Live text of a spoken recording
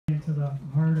to the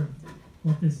heart of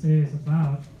what this day is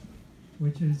about,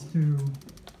 which is to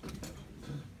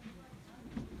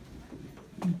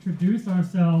introduce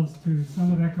ourselves to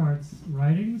some of Eckhart's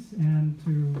writings and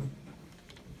to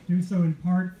do so in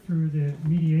part through the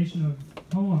mediation of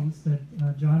poems that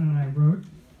John and I wrote,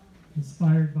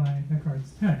 inspired by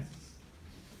Eckhart's texts.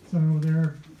 So there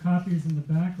are copies in the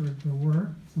back, or there were,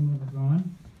 some of them are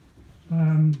gone.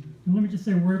 And let me just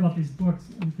say a word about these books.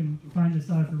 You can find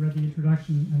this out if you read the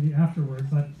introduction and the afterword,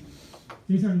 but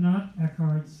these are not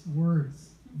Eckhart's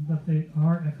words, but they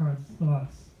are Eckhart's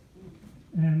thoughts.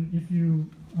 And if you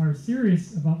are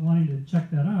serious about wanting to check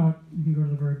that out, you can go to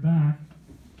the very back,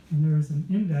 and there is an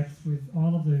index with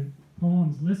all of the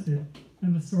poems listed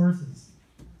and the sources.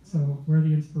 So where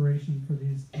the inspiration for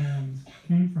these poems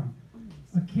came from.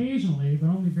 Occasionally, but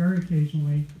only very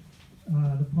occasionally,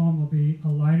 the poem will be a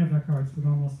line of Eckhart's with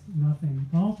almost nothing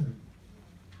altered.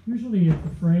 Usually it's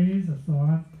a phrase, a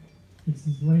thought, it's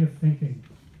his way of thinking,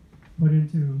 put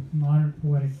into modern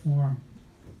poetic form.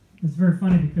 It's very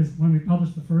funny because when we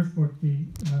published the first book,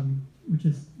 which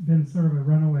has been sort of a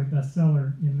runaway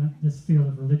bestseller in this field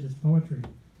of religious poetry,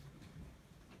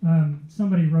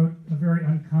 somebody wrote a very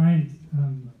unkind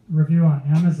review on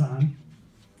Amazon.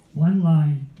 One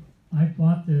line, "I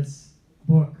bought this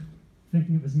book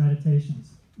thinking it was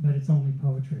meditations, but it's only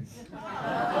poetry."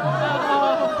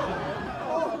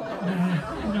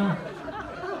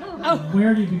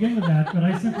 Where do you begin with that? But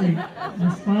I simply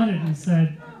responded and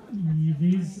said,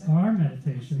 these are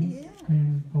meditations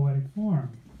in poetic form.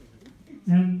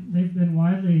 And they've been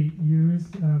widely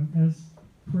used as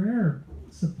prayer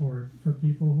support for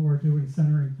people who are doing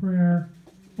centering prayer,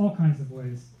 all kinds of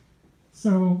ways.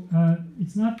 So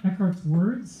it's not Eckhart's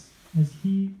words as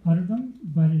he uttered them,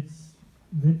 but it's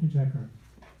vintage Eckhart,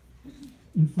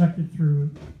 inflected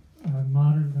through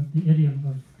the idiom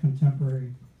of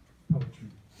contemporary poetry.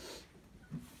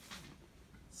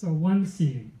 So one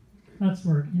seeing, that's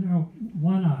where,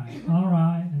 one eye, our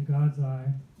eye and God's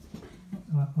eye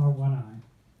are one eye.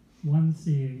 One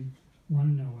seeing,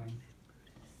 one knowing,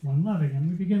 one loving. And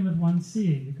we begin with one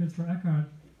seeing, because for Eckhart,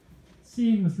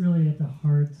 seeing was really at the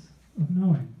heart of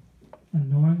knowing,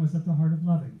 and knowing was at the heart of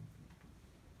loving.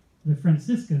 The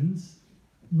Franciscans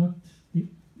looked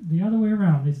the other way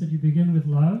around. They said you begin with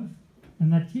love,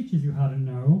 and that teaches you how to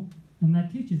know, and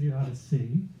that teaches you how to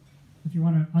see. If you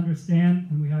want to understand,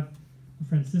 and we have a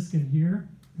Franciscan here,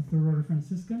 a third order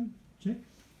Franciscan, Chick.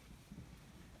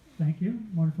 Thank you.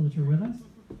 Wonderful that you're with us.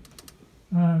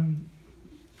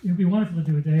 It would be wonderful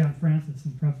to do a day on Francis,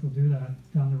 and perhaps we'll do that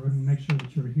down the road and make sure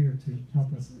that you're here to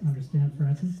help us understand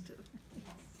Francis.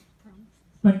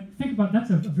 But think about, that's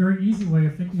a very easy way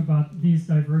of thinking about these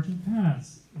divergent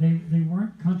paths. They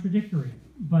weren't contradictory,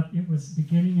 but it was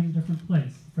beginning in a different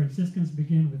place. Franciscans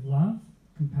begin with love,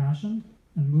 compassion,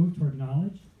 and move toward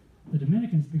knowledge. The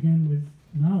Dominicans begin with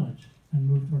knowledge and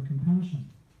move toward compassion.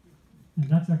 And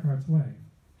that's Eckhart's way.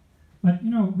 But,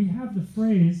 we have the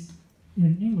phrase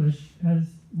in English,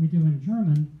 as we do in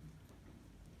German,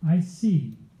 I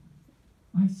see.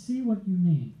 I see what you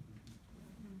mean.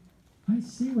 I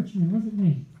see what you mean. What does it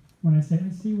mean when I say I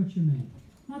see what you mean?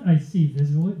 Not I see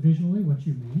visually what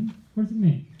you mean. What does it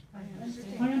mean?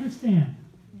 I understand.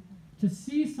 To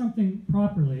see something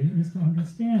properly is to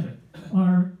understand it.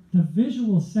 The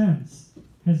visual sense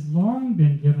has long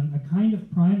been given a kind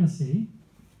of primacy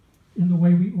in the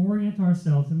way we orient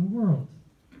ourselves in the world,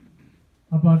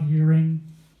 above hearing,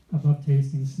 above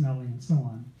tasting, smelling, and so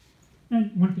on.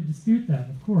 And one could dispute that,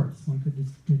 of course. One could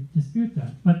dispute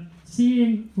that. But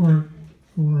seeing for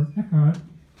Eckhart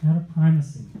had a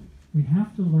primacy. We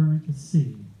have to learn to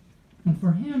see. And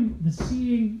for him, the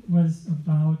seeing was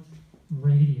about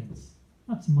radiance.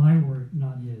 That's my word,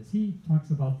 not his. He talks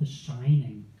about the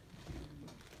shining.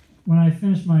 When I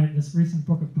finished this recent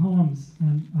book of poems,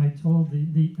 and I told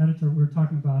the editor, we were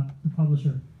talking about the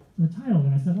publisher, the title,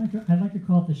 and I said, I'd like to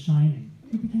call it The Shining.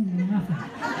 He began laughing.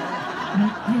 And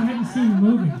he hadn't seen the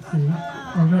movie, see,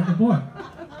 or read the book.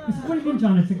 I said, what do you mean,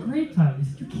 John? It's a great title. He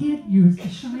said, you can't use The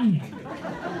Shining.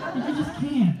 You just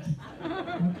can't.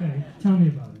 Okay, tell me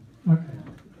about it. Okay,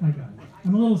 I got it.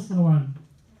 I'm a little slow on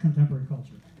contemporary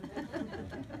culture.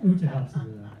 Ute helps me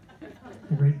with that.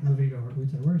 The great moviegoer,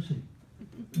 Ute. Where is she?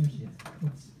 There she is.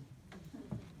 Oops.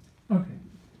 Okay,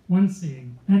 one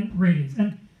seeing and radiance.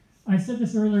 And I said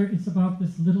this earlier, it's about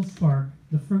this little spark,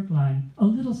 the Fruchtlein, a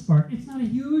little spark. It's not a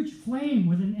huge flame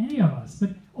within any of us,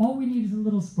 but all we need is a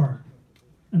little spark.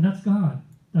 And that's God.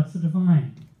 That's the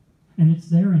divine. And it's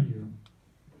there in you.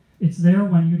 It's there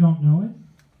when you don't know it.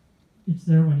 It's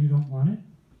there when you don't want it.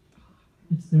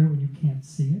 It's there when you can't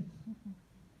see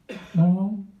it.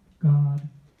 All God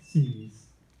sees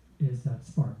is that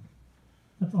spark.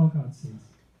 That's all God sees.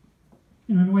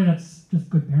 In a way, that's just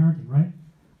good parenting, right?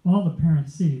 All the parent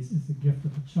sees is the gift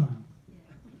of the child.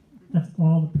 That's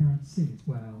all the parent sees.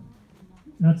 Well,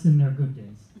 that's in their good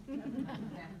days.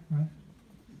 Right?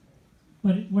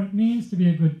 But what it means to be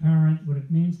a good parent, what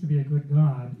it means to be a good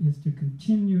God, is to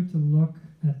continue to look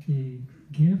at the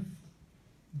gift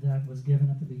that was given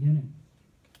at the beginning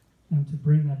and to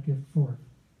bring that gift forth,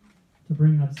 to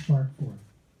bring that spark forth.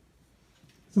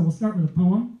 So we'll start with a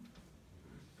poem,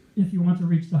 if you want to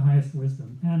reach the highest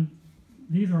wisdom. And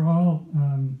these are all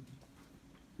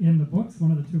in the books,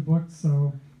 one of the two books,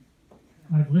 so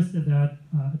I've listed that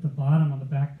at the bottom on the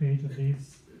back page of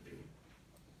these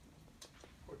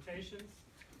quotations.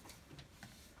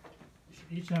 You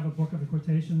should each have a book of the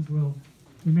quotations.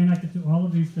 We may not get to all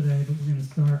of these today, but we're going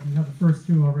to start. We have the first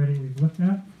two already we've looked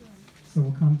at, so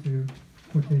we'll come to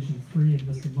quotation 3 in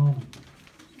just a moment.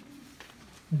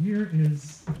 But here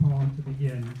is the poem to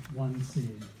begin,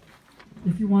 1C.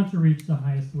 If you want to reach the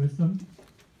highest wisdom,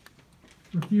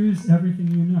 refuse everything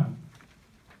you know.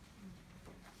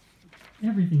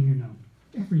 Everything you know.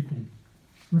 Everything.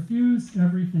 Refuse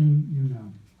everything you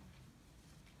know.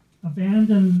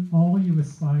 Abandon all you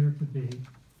aspire to be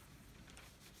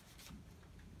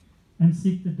and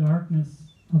seek the darkness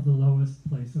of the lowest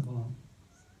place of all.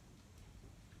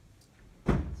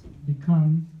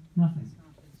 Become nothing.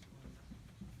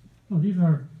 Oh, these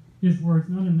are his words,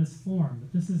 not in this form,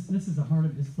 but this is the heart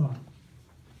of his thought.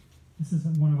 This is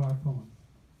one of our poems.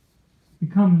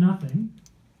 Become nothing,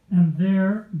 and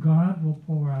there God will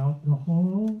pour out the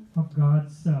whole of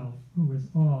God's self, who is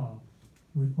all,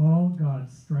 with all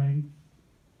God's strength,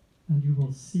 and you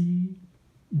will see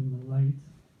in the light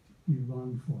you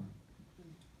long for.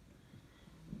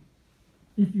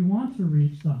 If you want to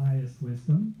reach the highest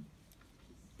wisdom,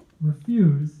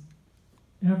 refuse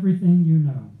everything you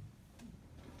know.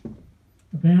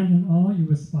 Abandon all you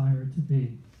aspire to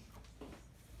be,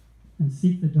 and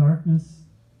seek the darkness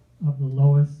of the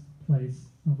lowest place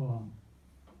of all.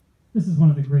 This is one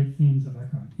of the great themes of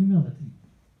Eckhart, humility.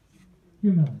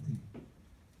 Humility,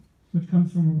 which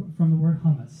comes from the word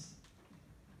humus,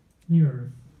 the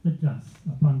earth, the dust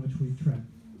upon which we tread.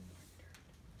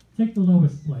 Take the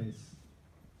lowest place.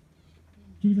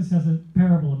 Jesus has a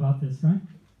parable about this, right?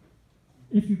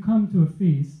 If you come to a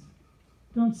feast,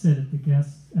 don't sit at the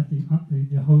guests at the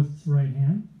host's right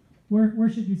hand. Where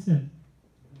should you sit?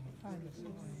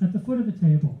 At the foot of the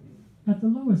table, at the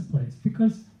lowest place,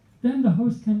 because then the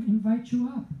host can invite you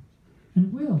up,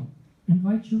 and will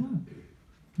invite you up,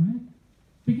 right?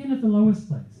 Begin at the lowest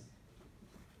place,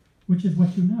 which is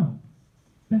what you know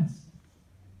best.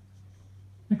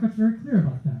 Eckhart's very clear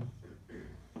about that.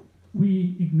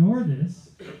 We ignore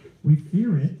this, we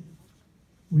fear it,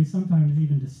 we sometimes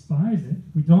even despise it.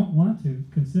 We don't want to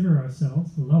consider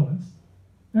ourselves the lowest.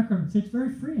 Eckhart would say it's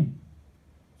very freeing.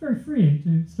 It's very freeing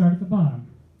to start at the bottom,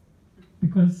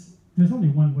 because there's only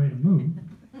one way to move,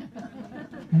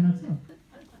 and that's up.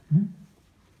 Yeah?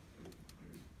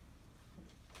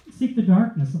 Seek the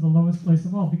darkness of the lowest place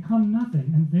of all. Become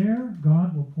nothing, and there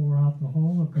God will pour out the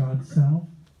whole of God's self,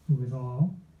 who is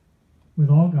all, with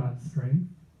all God's strength,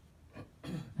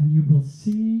 and you will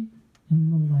see in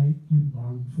the light you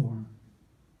long for.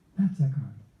 That's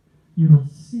Eckhart. You will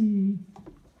see,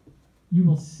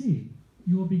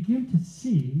 you will begin to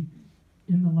see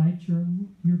in the light you're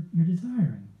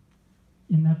desiring,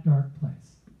 in that dark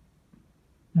place.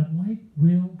 That light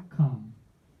will come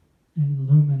and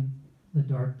illumine the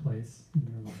dark place in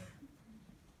your life.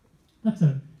 That's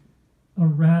a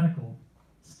radical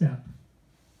step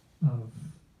of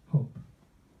hope.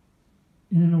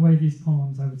 And in a way, these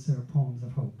poems, I would say, are poems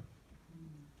of hope.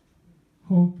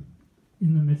 Hope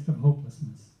in the midst of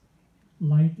hopelessness.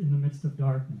 Light in the midst of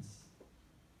darkness.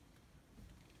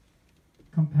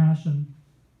 Compassion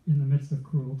in the midst of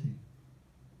cruelty.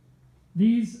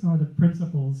 These are the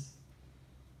principles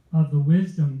of the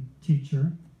wisdom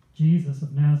teacher, Jesus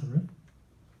of Nazareth,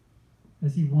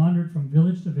 as he wandered from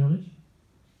village to village,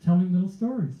 telling little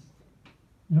stories.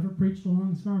 Never preached a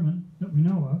long sermon that we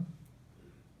know of.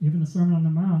 Even the Sermon on the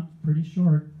Mount, pretty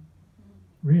short,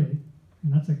 really.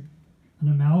 And that's an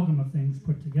amalgam of things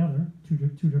put together, two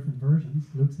different versions.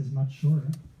 Luke's is much shorter.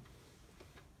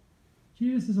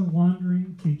 Jesus is a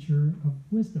wandering teacher of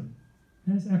wisdom,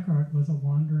 as Eckhart was a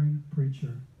wandering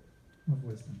preacher of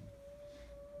wisdom.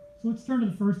 So let's turn to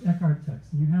the first Eckhart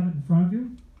text. And you have it in front of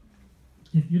you.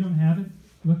 If you don't have it,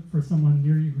 look for someone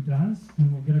near you who does,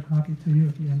 and we'll get a copy to you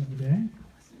at the end of the day.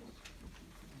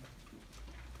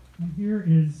 And here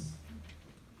is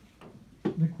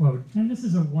the quote. And this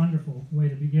is a wonderful way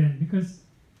to begin, because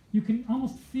you can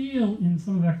almost feel in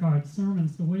some of Eckhart's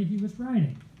sermons the way he was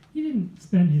writing. He didn't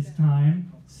spend his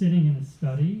time sitting in a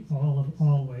study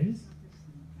always.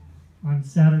 On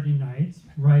Saturday nights,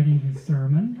 writing his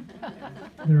sermon.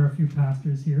 There are a few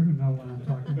pastors here who know what I'm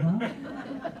talking about.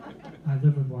 I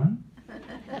live with one.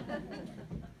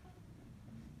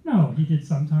 No, he did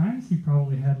sometimes. He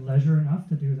probably had leisure enough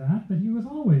to do that, but he was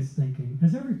always thinking,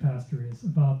 as every pastor is,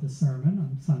 about the sermon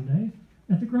on Sunday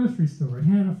at the grocery store, at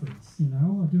Hannaford's,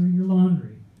 or doing your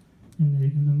laundry in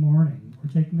the morning, or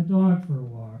taking the dog for a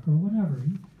walk, or whatever.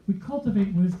 We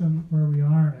cultivate wisdom where we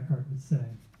are, Eckhart would say.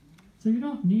 So you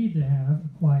don't need to have a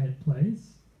quiet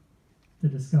place to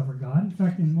discover God. In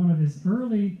fact, in one of his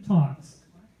early talks,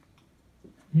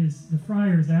 the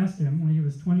friars asked him when he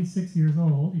was 26 years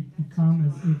old, he'd come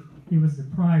as he was the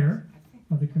prior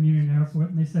of the communion airport,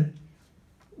 and they said,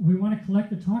 we want to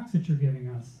collect the talks that you're giving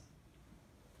us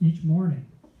each morning.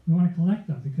 We want to collect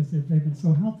them because they've been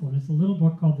so helpful. And it's a little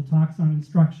book called The Talks on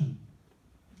Instruction,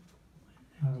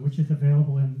 which is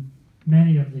available in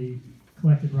many of the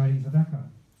collected writings of Eckhart,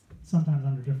 sometimes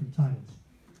under different titles.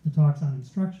 The Talks on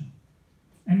Instruction.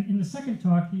 And in the second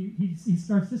talk, he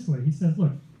starts this way. He says,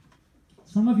 look,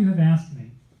 some of you have asked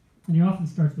me, and he often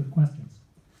starts with questions.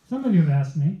 Some of you have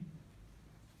asked me,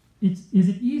 is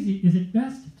it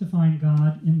best to find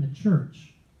God in the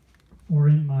church or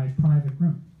in my private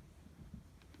room?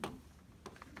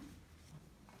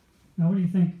 Now, what do you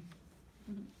think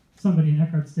somebody in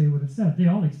Eckhart's day would have said? They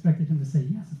all expected him to say,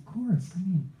 yes, of course. I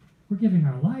mean, we're giving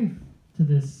our life to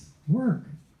this work,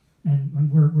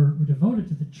 and we're devoted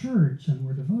to the church, and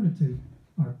we're devoted to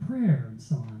our prayer, and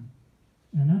so on.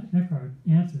 And Eckhart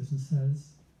answers and says,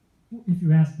 if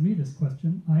you ask me this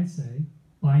question, I say,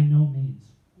 by no means.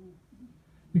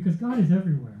 Because God is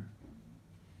everywhere.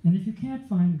 And if you can't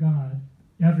find God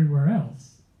everywhere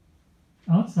else,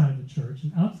 outside of the church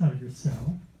and outside of your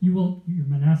cell, your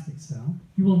monastic cell,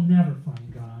 you will never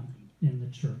find God in the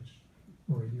church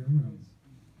or in your rooms.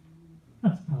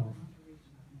 That's powerful.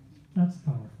 That's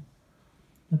powerful.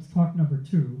 That's talk number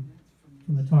 2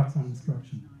 from the Talks on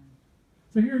Instruction.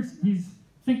 So he's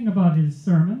thinking about his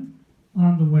sermon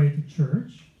on the way to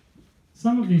church.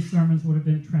 Some of these sermons would have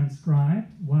been transcribed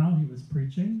while he was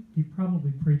preaching. He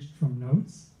probably preached from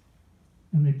notes,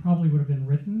 and they probably would have been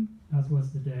written, as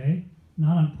was the day,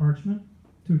 not on parchment,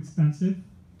 too expensive,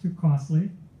 too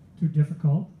costly, too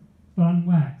difficult, but on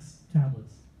wax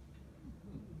tablets,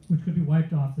 which could be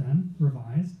wiped off then,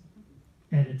 revised,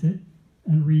 edited,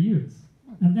 and reused,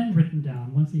 and then written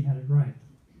down once he had it right.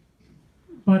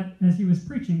 But as he was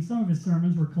preaching, some of his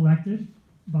sermons were collected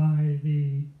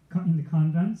in the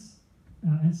convents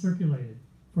and circulated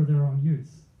for their own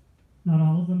use. Not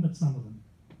all of them, but some of them.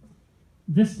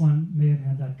 This one may have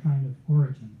had that kind of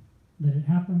origin, that it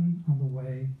happened on the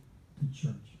way to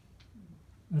church.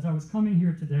 As I was coming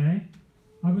here today,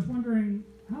 I was wondering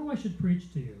how I should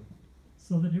preach to you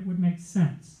so that it would make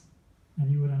sense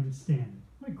and you would understand it.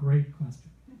 What a great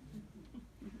question.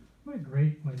 What a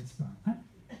great way to start.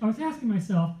 I was asking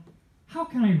myself, how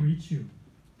can I reach you?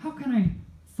 How can I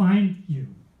find you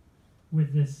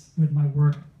with my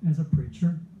work as a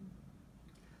preacher?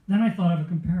 Then I thought of a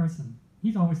comparison.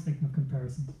 He's always thinking of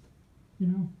comparisons.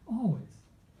 Always.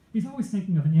 He's always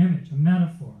thinking of an image, a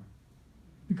metaphor.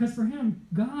 Because for him,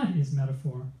 God is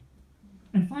metaphor.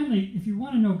 And finally, if you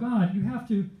want to know God, you have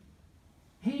to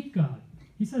hate God.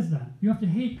 He says that. You have to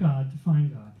hate God to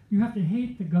find God. You have to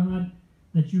hate the God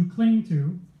that you cling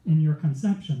to in your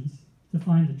conceptions to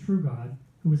find the true God,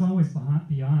 who is always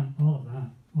beyond all of that,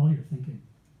 all your thinking.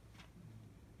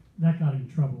 That got him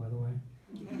in trouble, by the way.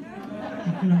 You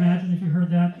can imagine if you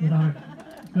heard that without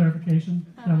clarification,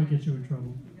 that would get you in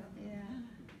trouble. Yeah.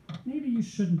 Maybe you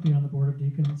shouldn't be on the board of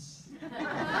deacons.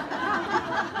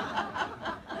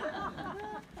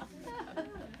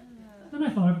 Then I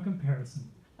thought of a comparison.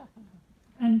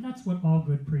 And that's what all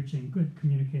good preaching, good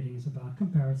communicating is about,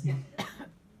 comparisons.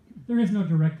 There is no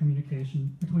direct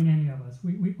communication between any of us.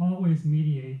 We always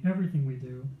mediate everything we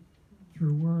do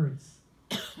through words,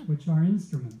 which are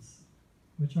instruments,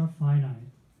 which are finite,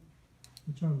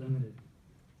 which are limited,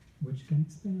 which can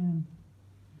expand.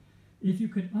 If you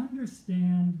could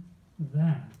understand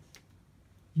that,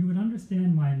 you would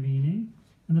understand my meaning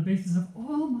and the basis of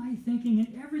all my thinking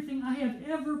and everything I have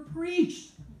ever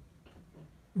preached.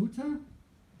 Uta?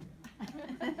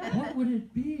 What would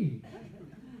it be?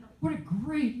 What a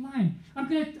great line.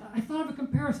 I thought of a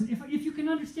comparison. If you can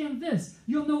understand this,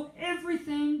 you'll know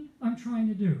everything I'm trying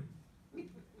to do.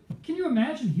 Can you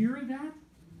imagine hearing that?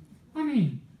 I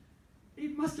mean,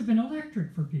 it must have been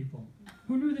electric for people.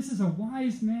 Who knew this is a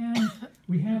wise man?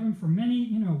 We have him for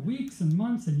many, weeks and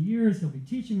months and years. He'll be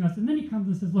teaching us. And then he comes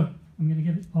and says, look, I'm going to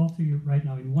give it all to you right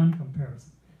now in one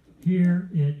comparison.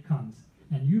 Here it comes.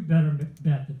 And you better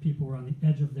bet that people were on the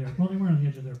edge of their, well, they weren't on the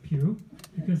edge of their pew,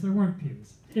 because there weren't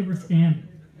pews. They were standing.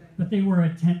 But they were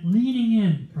leaning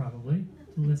in, probably,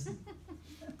 to listen.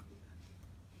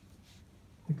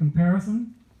 The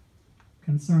comparison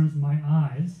concerns my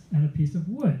eyes and a piece of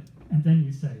wood. And then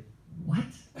you say, what?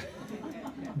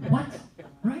 What?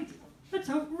 Right? That's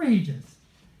outrageous.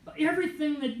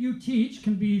 Everything that you teach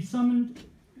can be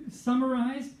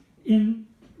summarized in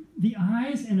the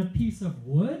eyes and a piece of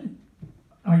wood?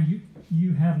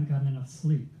 You haven't gotten enough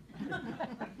sleep.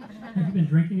 Have you been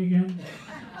drinking again?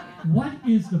 What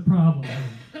is the problem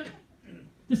here?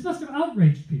 This must have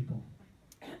outraged people.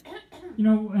 You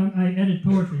know, I edit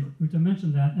poetry, which I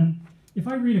mentioned that, and if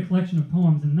I read a collection of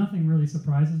poems and nothing really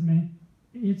surprises me,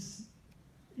 it's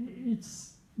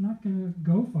not going to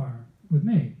go far with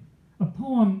me. A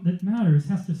poem that matters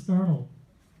has to startle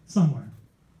somewhere.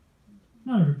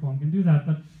 Not every poem can do that,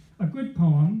 but a good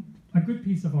poem, a good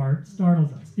piece of art,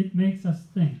 startles us. It makes us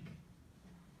think.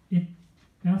 It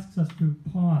asks us to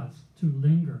pause, to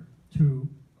linger, to,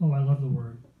 oh, I love the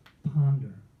word,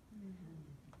 ponder.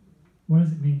 What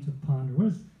does it mean to ponder? What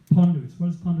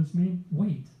does pondus mean?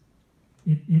 Wait.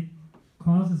 It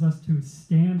causes us to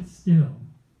stand still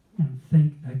and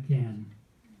think again.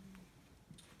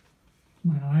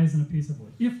 My eye is in a piece of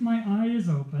wood. If my eye is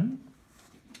open,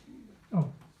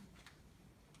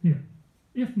 here.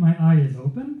 If my eye is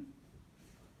open,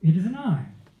 it is an eye,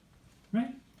 right?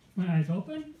 If my eye is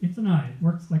open, it's an eye. It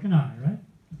works like an eye, right?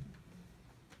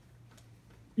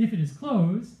 If it is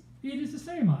closed, it is the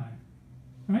same eye,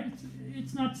 right?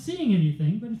 It's not seeing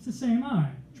anything, but it's the same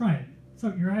eye. Try it.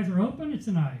 So your eyes are open, it's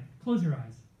an eye. Close your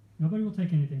eyes. Nobody will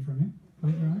take anything from you.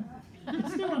 Close your eyes.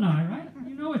 It's still an eye, right?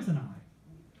 You know it's an eye.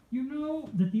 You know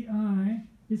that the eye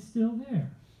is still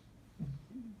there.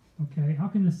 Okay, how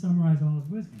can this summarize all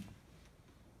of wisdom?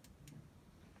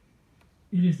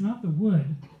 It is not the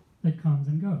wood that comes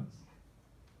and goes.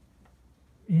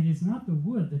 It is not the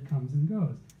wood that comes and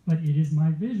goes, but it is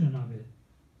my vision of it.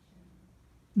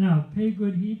 Now, pay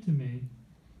good heed to me.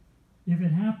 If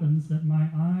it happens that my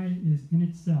eye is in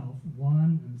itself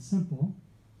one and simple,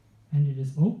 and it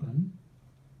is open,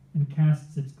 and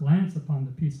casts its glance upon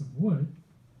the piece of wood,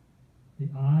 the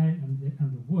eye and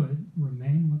the wood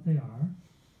remain what they are,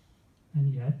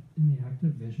 and yet, in the act of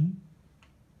vision,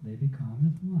 they become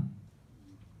as one.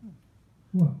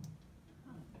 Whoa.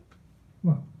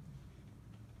 Whoa.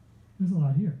 There's a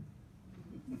lot here.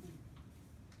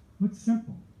 Looks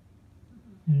simple.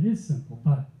 And it is simple,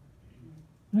 but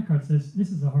Eckhart says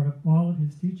this is the heart of all of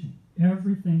his teaching.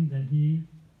 Everything that he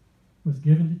was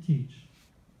given to teach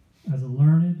as a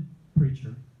learned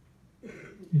preacher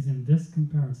is in this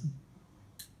comparison.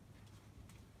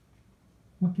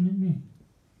 What can it mean?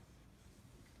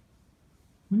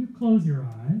 When you close your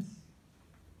eyes,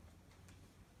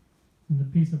 and the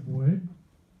piece of wood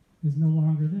is no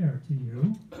longer there to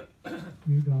you,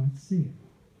 you don't see it.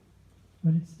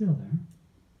 But it's still there.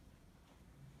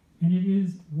 And it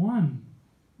is one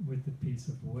with the piece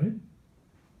of wood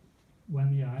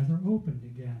when the eyes are opened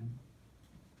again.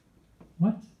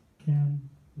 What can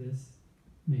this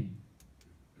mean?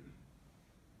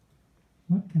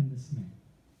 What can this mean?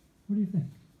 What do you think?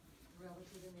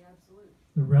 Relative and the absolute.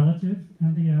 The relative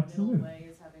and the The absolute. middle way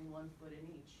is having 1 foot in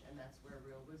each, and that's where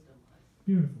real wisdom lies.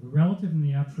 Beautiful. The relative and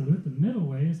the absolute. The middle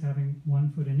way is having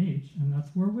 1 foot in each, and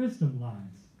that's where wisdom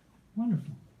lies.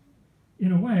 Wonderful.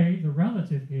 In a way, the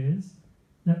relative is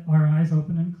that our eyes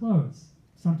open and close.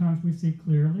 Sometimes we see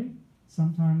clearly.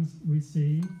 Sometimes we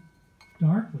see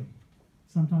darkly.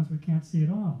 Sometimes we can't see at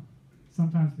all.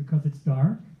 Sometimes because it's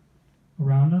dark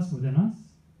around us, within us.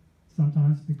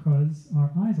 Sometimes because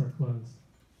our eyes are closed,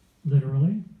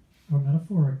 literally or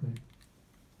metaphorically.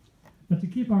 But to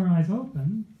keep our eyes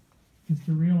open is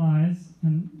to realize,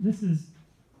 and this is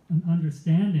an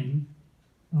understanding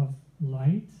of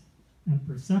light and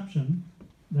perception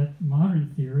that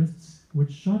modern theorists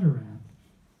would shudder at.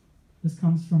 This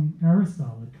comes from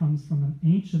Aristotle. It comes from an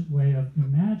ancient way of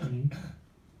imagining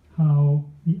how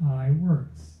the eye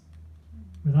works,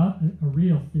 without a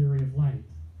real theory of light,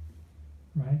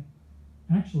 right?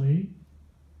 Actually,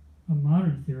 a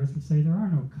modern theorist would say there are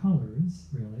no colors,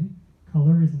 really.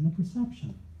 Color is in the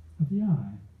perception of the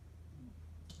eye.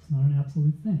 It's not an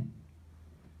absolute thing.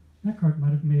 Eckhart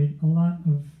might have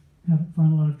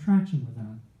found a lot of traction with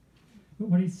that. But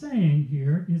what he's saying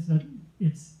here is that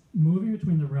it's moving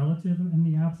between the relative and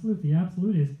the absolute. The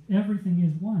absolute is everything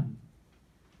is one.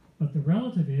 But the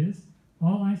relative is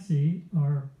all I see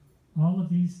are all of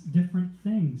these different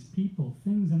things, people,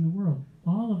 things in the world,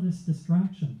 all of this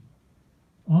distraction,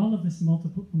 all of this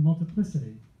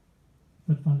multiplicity.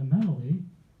 But fundamentally,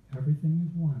 everything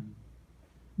is one.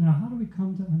 Now, how do we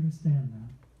come to understand that?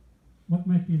 What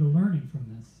might be the learning from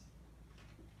this?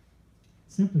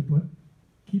 Simply put,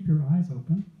 keep your eyes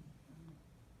open.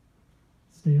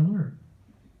 Stay alert.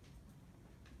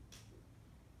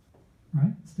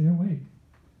 Right? Stay awake.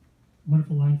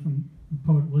 Wonderful line from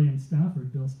poet William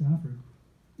Stafford, Bill Stafford.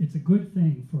 It's a good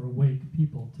thing for awake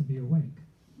people to be awake.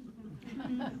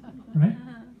 Right?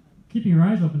 Keeping your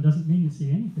eyes open doesn't mean you see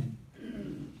anything.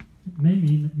 It may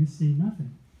mean that you see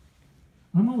nothing.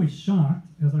 I'm always shocked,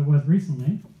 as I was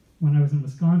recently, when I was in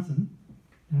Wisconsin,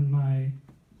 and my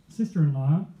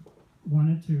sister-in-law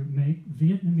wanted to make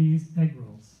Vietnamese egg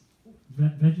rolls,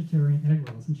 vegetarian egg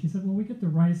rolls. And she said, well, we get the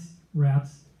rice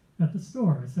wraps at the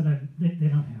store. I said, they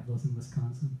don't have those in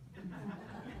Wisconsin.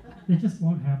 They just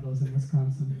won't have those in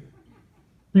Wisconsin.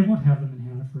 They won't have them in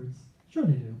Hannaford's. Sure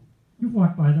they do. You've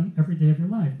walked by them every day of your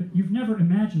life, but you've never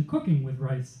imagined cooking with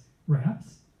rice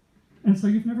wraps, and so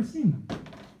you've never seen them.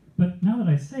 But now that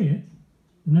I say it,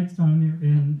 the next time you're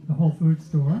in the Whole Foods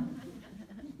store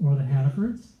or the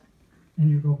Hannaford's, and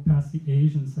you go past the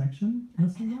Asian section, you'll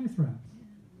see rice wraps.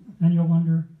 And you'll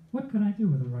wonder, what could I do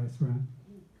with a rice wrap?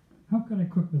 How could I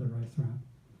cook with a rice wrap?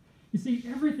 You see,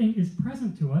 everything is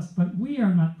present to us, but we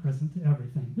are not present to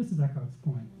everything. This is Eckhart's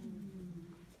point.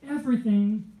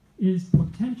 Everything is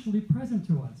potentially present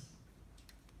to us.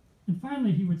 And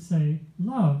finally, he would say,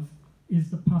 love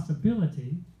is the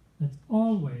possibility that's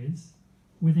always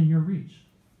within your reach.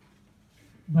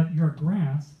 But your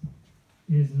grasp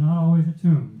is not always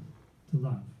attuned to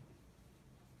love.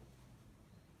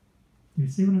 Do you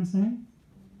see what I'm saying?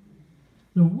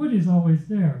 The wood is always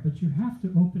there, but you have to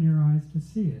open your eyes to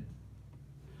see it.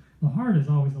 The heart is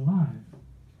always alive,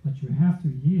 but you have to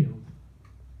yield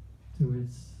to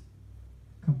its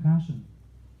compassion,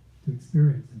 to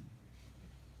experience it.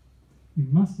 You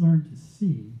must learn to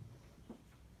see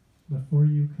before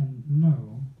you can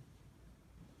know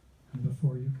and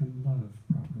before you can love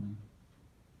properly.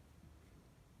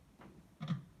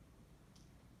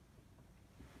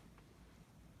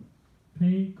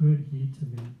 Pay good heed to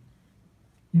me.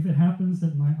 If it happens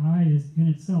that my eye is in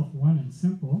itself one and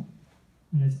simple,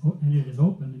 and it is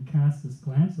open and casts its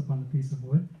glance upon the piece of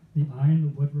wood, the eye and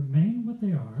the wood remain what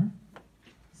they are,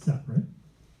 separate,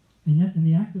 and yet in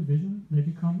the act of vision they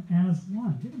become as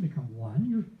one. They don't become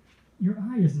one. Your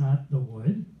eye is not the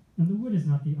wood, and the wood is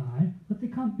not the eye, but they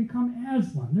become as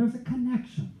one. There's a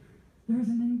connection. There's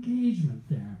an engagement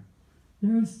there.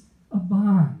 There's a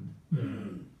bond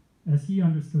there, as he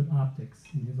understood optics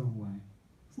in his own way.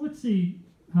 So let's see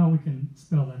how we can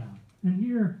spell that out. And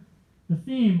here, the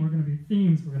themes we're going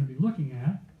to be looking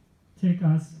at take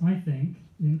us, I think,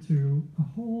 into a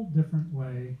whole different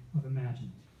way of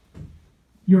imagining.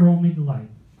 Your only delight.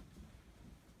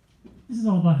 This is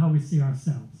all about how we see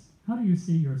ourselves. How do you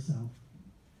see yourself?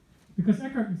 Because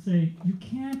Eckhart would say, you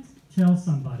can't tell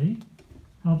somebody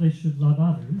how they should love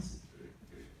others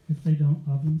if they don't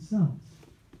love themselves.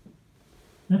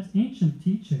 That's ancient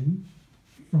teaching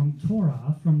from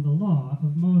Torah, from the law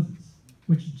of Moses,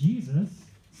 which Jesus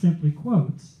simply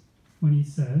quotes when he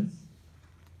says,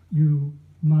 you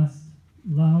must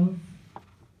love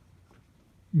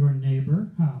your neighbor,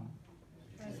 how?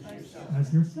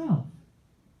 As yourself.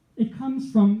 It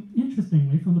comes from,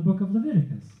 interestingly, from the book of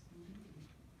Leviticus.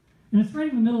 And it's right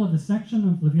in the middle of the section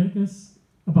of Leviticus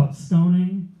about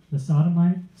stoning the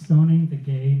sodomite, stoning the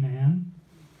gay man,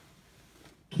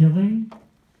 killing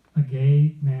a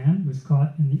gay man who was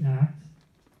caught in the act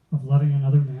of loving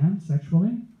another man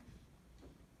sexually.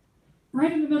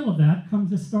 Right in the middle of that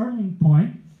comes a startling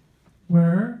point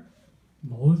where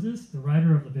Moses, the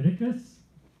writer of Leviticus,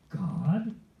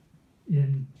 God,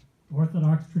 in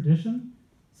Orthodox tradition,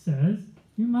 says,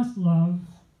 you must love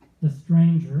the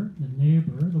stranger, the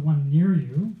neighbor, the one near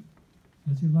you,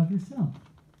 as you love yourself.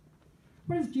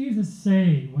 What does Jesus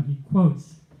say when he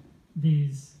quotes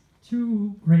these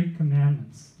two great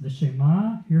commandments? The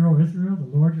Shema, hear, O Israel,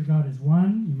 the Lord your God is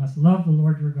one. You must love the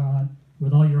Lord your God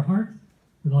with all your heart,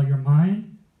 with all your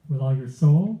mind, with all your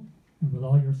soul, and with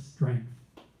all your strength.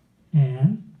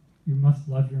 And you must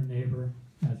love your neighbor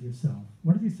as yourself.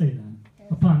 What does he say then?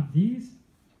 Upon these,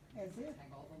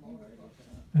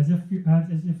 as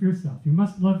if yourself. You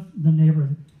must love the neighbor.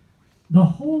 The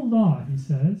whole law, he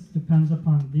says, depends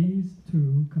upon these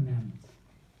two commandments.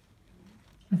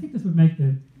 I think this would make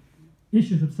the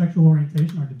issues of sexual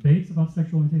orientation, our debates about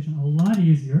sexual orientation, a lot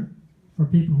easier for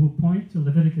people who point to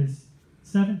Leviticus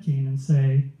 17 and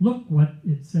say, look what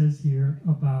it says here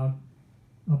about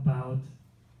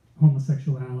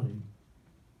homosexuality.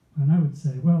 And I would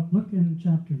say, well, look in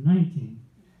chapter 19.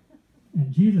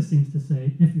 And Jesus seems to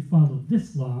say, if you follow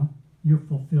this law, you've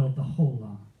fulfilled the whole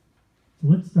law. So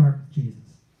let's start with Jesus.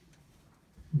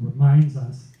 reminds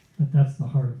us that that's the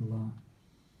heart of the law.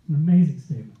 An amazing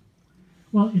statement.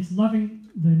 Well, it's loving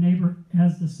the neighbor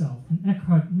as the self. And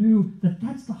Eckhart knew that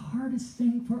that's the hardest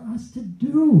thing for us to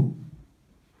do.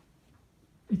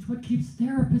 It's what keeps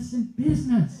therapists in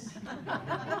business.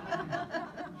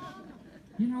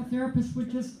 You know,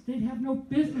 therapists they'd have no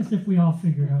business if we all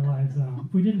figured our lives out,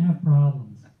 if we didn't have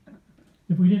problems,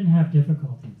 if we didn't have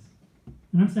difficulties.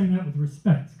 And I'm saying that with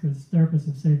respect, because therapists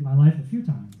have saved my life a few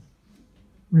times.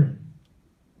 Really.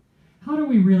 How do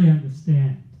we really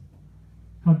understand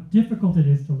how difficult it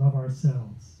is to love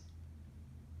ourselves?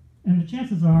 And the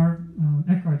chances are,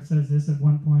 Eckhart says this at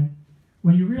one point,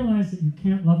 when you realize that you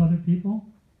can't love other people,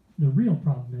 the real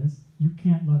problem is you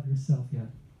can't love yourself yet.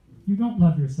 You don't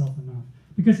love yourself enough.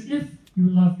 Because if you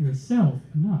loved yourself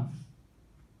enough,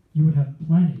 you would have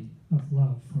plenty of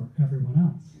love for everyone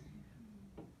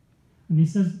else. And he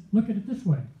says, look at it this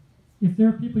way. If there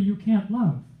are people you can't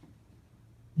love,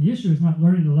 the issue is not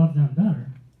learning to love them better.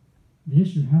 The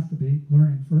issue has to be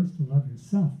learning first to love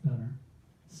yourself better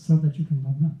so that you can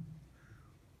love them.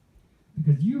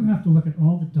 Because you have to look at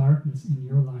all the darkness in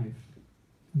your life.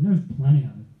 And there's plenty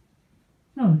of it.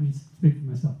 Now let me speak for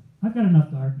myself. I've got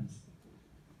enough darkness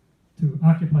to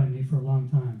occupy me for a long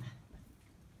time.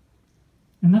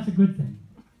 And that's a good thing,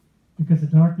 because the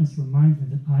darkness reminds me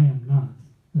that I am not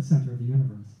the center of the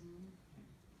universe.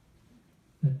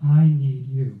 That I need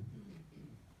you,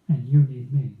 and you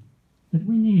need me. That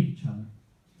we need each other.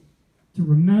 To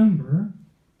remember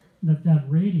that that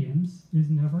radiance is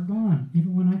never gone,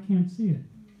 even when I can't see it.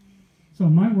 So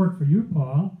my work for you,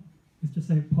 Paul, is to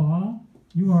say, Paul,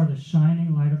 you are the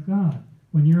shining light of God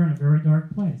when you're in a very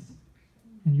dark place.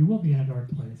 And you will be in a dark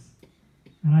place.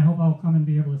 And I hope I'll come and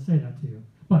be able to say that to you.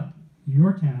 But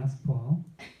your task, Paul,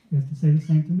 is to say the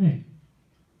same to me.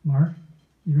 Mark,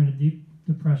 you're in a deep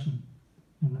depression.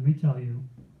 And let me tell you,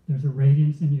 there's a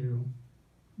radiance in you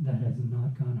that has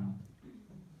not gone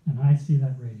out. And I see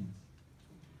that radiance.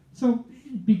 So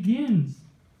it begins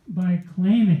by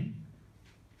claiming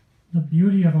the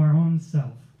beauty of our own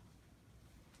self.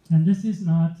 And this is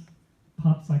not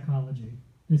pop psychology.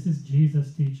 This is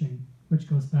Jesus' teaching, which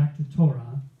goes back to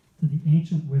Torah, to the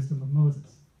ancient wisdom of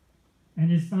Moses, and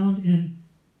is found in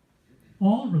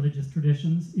all religious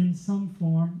traditions in some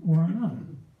form or another.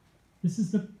 This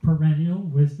is the perennial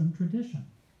wisdom tradition.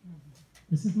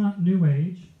 This is not New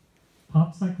Age,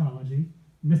 pop psychology,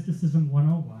 mysticism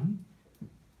 101.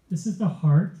 This is the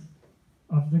heart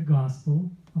of the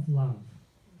gospel of love,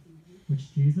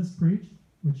 which Jesus preached,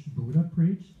 which Buddha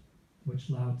preached, which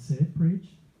Lao Tse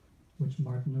preached, which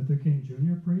Martin Luther King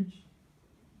Jr. preached,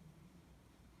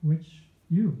 which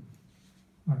you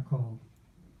are called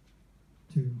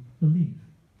to believe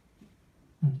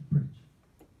and to preach.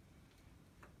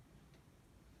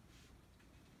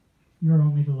 Your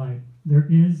only delight. There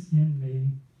is in me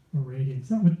a radiance.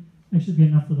 That should be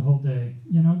enough for the whole day.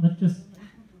 You know,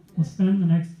 we'll spend the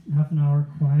next half an hour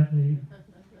quietly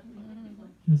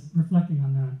just reflecting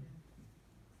on that.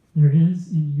 There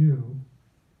is in you,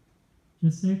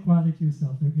 just say it quietly to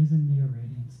yourself, there is in me a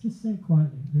radiance. Just say it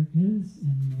quietly, there is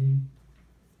in me.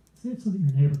 Say it so that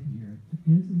your neighbor can hear it.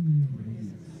 There is in me a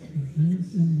radiance. There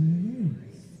is in me a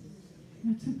radiance.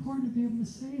 And it's important to be able to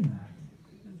say that,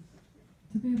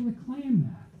 to be able to claim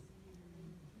that.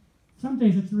 Some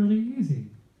days it's really easy,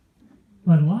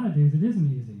 but a lot of days it isn't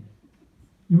easy.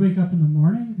 You wake up in the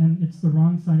morning and it's the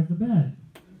wrong side of the bed.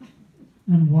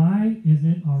 And why is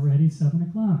it already 7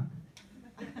 o'clock?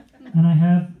 And I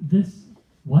have this,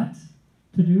 what,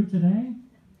 to do today?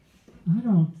 I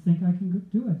don't think I can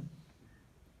do it.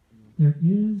 There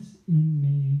is in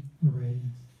me a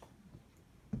radiance.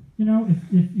 You know,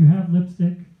 if you have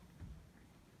lipstick,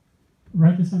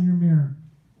 write this on your mirror.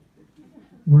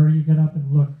 Where you get up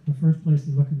and look, the first place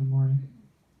you look in the morning.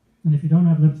 And if you don't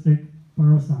have lipstick,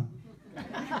 borrow some.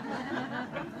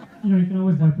 You know, you can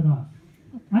always wipe it off.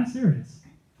 I'm serious.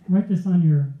 Write this on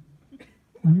your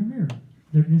mirror.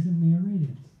 There is in me a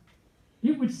radiance.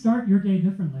 It would start your day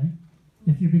differently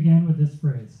if you began with this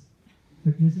phrase.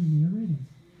 There is in me a radiance.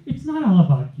 It's not all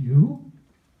about you,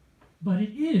 but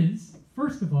it is,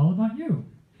 first of all, about you.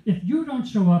 If you don't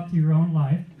show up to your own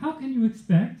life, how can you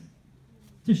expect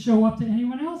to show up to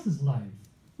anyone else's life?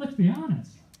 Let's be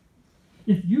honest.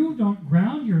 If you don't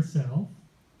ground yourself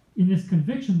in this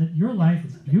conviction that your life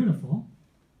is beautiful,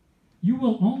 you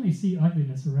will only see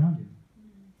ugliness around you.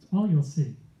 It's all you'll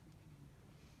see.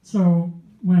 So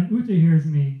when Uta hears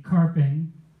me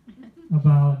carping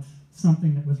about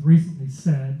something that was recently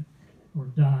said or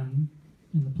done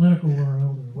in the political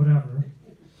world or whatever,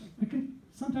 I can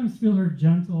sometimes feel her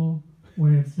gentle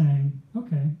way of saying,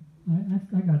 okay,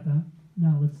 I got that.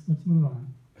 Now let's move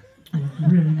on. It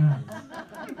really matters.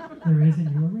 There is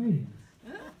in you a radiance.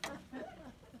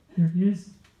 There is.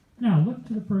 Now look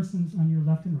to the persons on your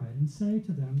left and right and say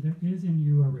to them, there is in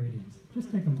you a radiance.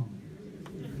 Just take a moment.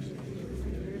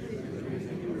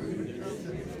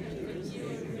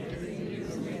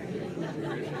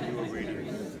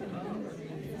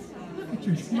 Look at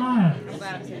your smile.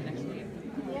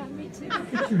 Yeah, me too.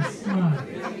 Look at your smile.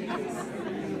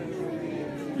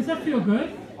 Does that feel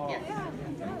good? Yeah.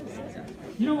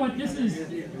 You know what? This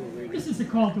is the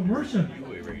call to worship.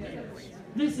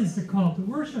 This is the call to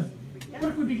worship.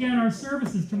 What if we began our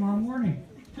services tomorrow morning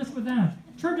just with that?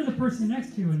 Turn to the person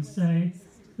next to you and say,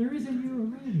 there is in you a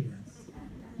radiance.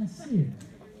 I see it.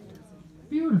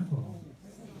 Beautiful.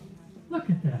 Look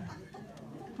at that.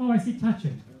 Oh, I see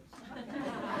touching.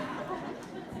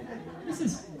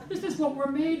 This is what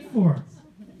we're made for.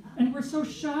 And we're so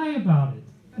shy about it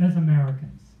as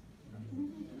Americans.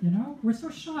 You know, we're so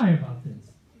shy about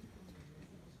this.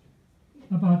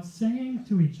 About saying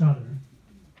to each other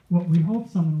what we hope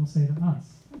someone will say to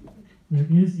us. There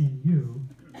is in you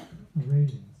a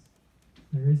radiance.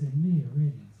 There is in me a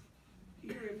radiance.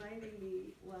 You're reminding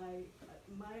me why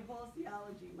my whole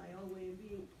theology, my whole way of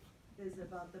being is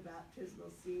about the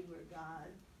baptismal scene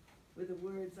where the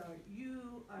words are,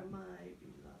 you are my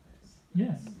beloved.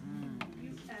 Yes.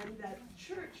 And that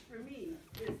church for me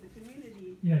is the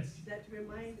community Yes. that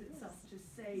reminds itself to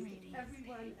say to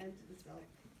everyone and to the self,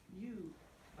 you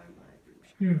are my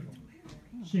beloved. Beautiful.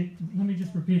 Let me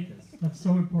just repeat this. That's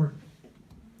so important.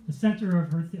 The center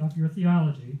of your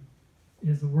theology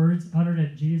is the words uttered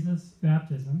at Jesus'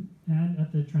 baptism and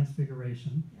at the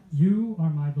transfiguration. You are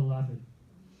my beloved.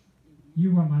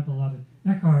 You are my beloved.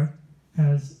 Eckhart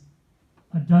has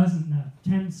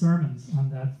 10 sermons on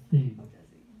that theme.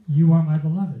 You are my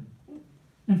beloved.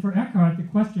 And for Eckhart, the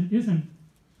question isn't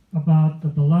about the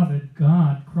beloved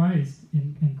God, Christ.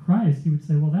 In Christ, he would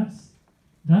say, well,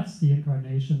 that's the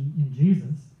incarnation in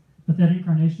Jesus, but that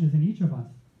incarnation is in each of us.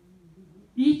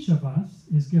 Each of us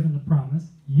is given the promise,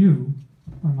 you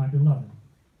are my beloved.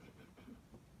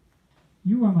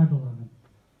 You are my beloved.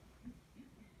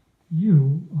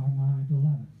 You are my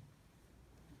beloved.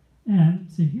 And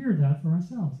to hear that for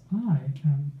ourselves, I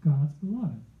am God's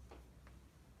beloved.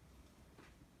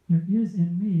 There is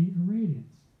in me a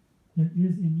radiance. There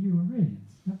is in you a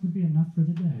radiance. That would be enough for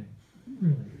the day,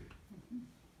 really.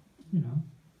 You know,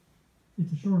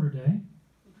 it's a shorter day.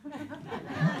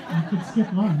 You could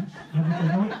skip lunch, which I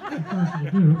don't encourage you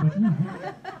to do, but you know,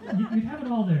 you'd have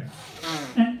it all there.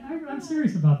 And I'm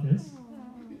serious about this.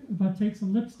 About take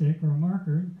some lipstick or a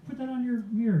marker, put that on your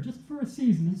mirror just for a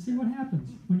season and see what happens.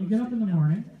 When you get up in the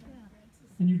morning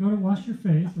and you go to wash your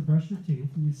face or brush your teeth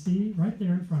and you see right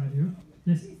there in front of you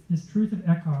this truth of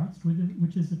Eckhart's,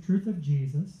 which is the truth of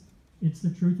Jesus, it's the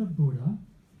truth of Buddha,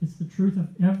 it's the truth of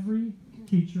every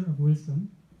teacher of wisdom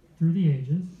through the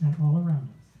ages and all around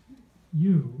us.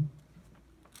 You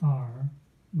are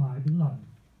my beloved.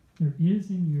 There is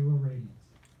in you a radiance.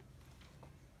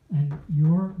 And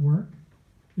your work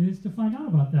is to find out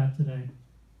about that today.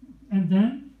 And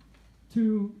then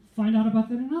to find out about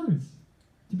that in others.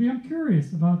 To be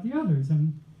curious about the others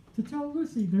and to tell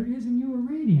Lucy, there is in you a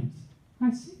radiance.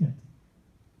 I see it.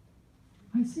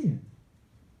 I see it.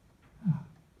 Ah.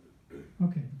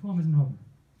 Okay, the poem isn't over.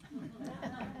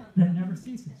 That never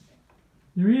ceases.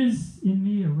 There is in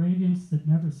me a radiance that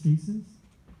never ceases.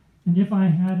 And if I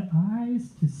had eyes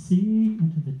to see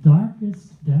into the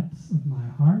darkest depths of my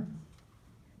heart,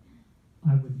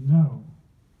 I would know.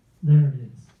 There it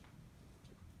is.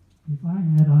 If I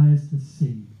had eyes to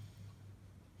see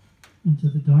into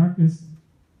the darkest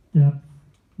depth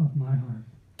of my heart,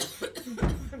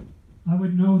 I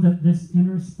would know that this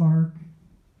inner spark,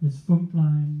 this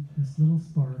Funklein, this little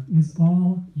spark, is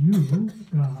all you,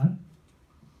 God,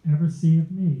 ever see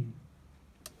of me,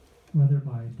 whether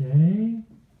by day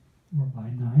or by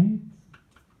night.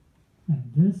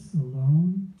 And this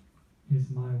alone is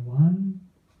my one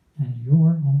and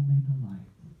your only delight.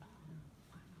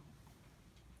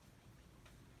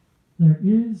 There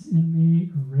is in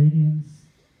me a radiance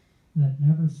that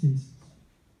never ceases.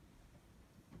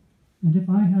 And if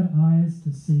I had eyes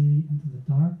to see into the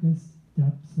darkest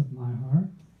depths of my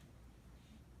heart,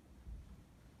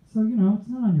 so, you know, it's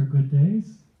not on your good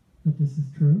days that this is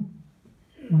true.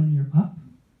 When you're up,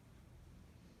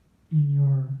 in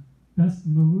your best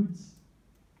moods,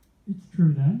 it's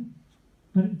true then.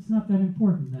 But it's not that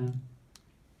important then.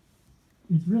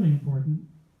 It's really important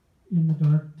in the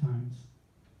dark times,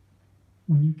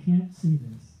 when you can't see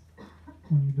this,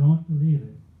 when you don't believe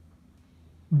it,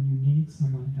 when you need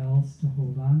someone else to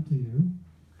hold on to you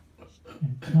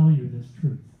and tell you this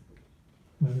truth,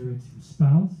 whether it's your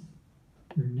spouse,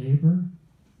 your neighbor,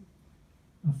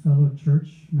 a fellow church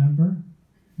member,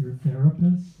 your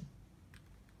therapist,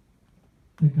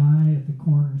 the guy at the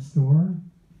corner store,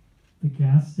 the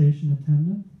gas station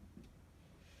attendant.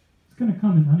 It's going to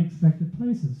come in unexpected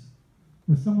places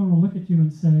where someone will look at you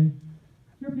and say,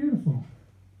 "You're beautiful,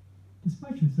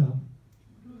 despite yourself."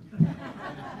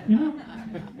 You know?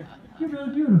 You're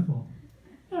really beautiful.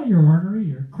 Yeah, you're ornery,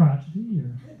 you're crotchety,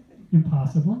 you're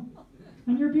impossible,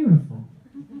 and you're beautiful.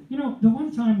 You know, the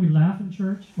one time we laugh in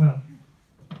church, well,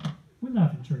 we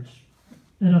laugh in church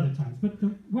at other times, but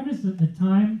when is the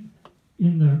time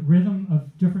in the rhythm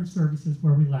of different services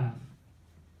where we laugh?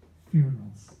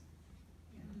 Funerals.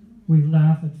 We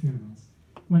laugh at funerals.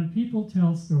 When people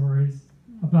tell stories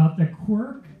about the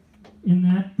quirk in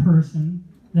that person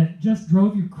that just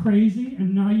drove you crazy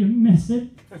and now you miss it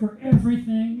for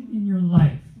everything in your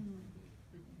life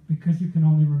because you can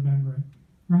only remember it,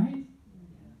 right?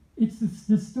 It's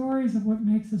the stories of what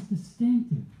makes us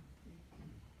distinctive.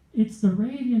 It's the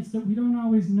radiance that we don't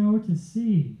always know to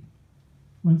see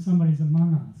when somebody's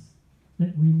among us,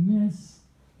 that we miss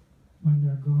when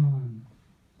they're gone.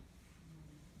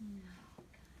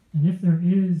 And if there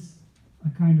is a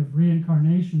kind of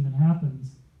reincarnation that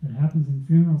happens in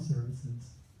funeral services,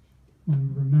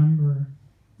 when we remember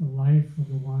the life of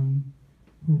the one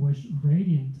who was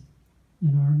radiant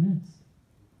in our midst.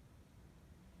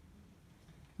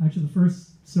 Actually, the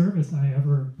first service I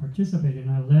ever participated in,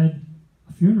 I led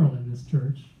a funeral in this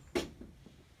church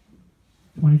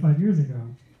 25 years ago,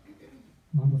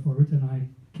 long before Ruth and I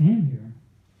came here,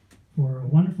 for a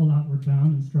wonderful Outward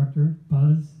Bound instructor,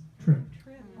 Buzz Tripp.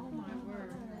 Oh my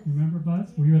word. You remember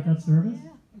Buzz? Were you at that service?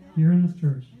 Here in this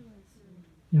church.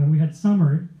 Yeah, we had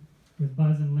summered with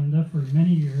Buzz and Linda for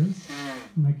many years.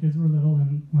 When my kids were little,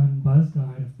 and when Buzz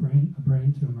died of a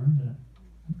brain tumor at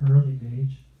an early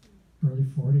age, early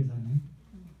 40s, I think,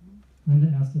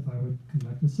 Linda asked if I would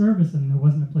conduct a service, and there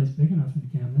wasn't a place big enough in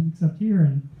Camden except here.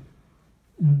 And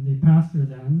the pastor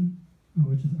then,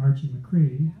 which is Archie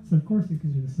McCree, said, "Of course you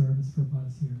can do the service for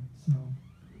Buzz here." So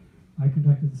I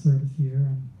conducted the service here,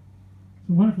 and it's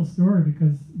a wonderful story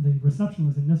because the reception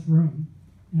was in this room,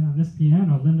 and on this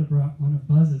piano, Linda brought one of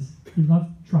Buzz's. He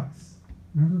loved trucks.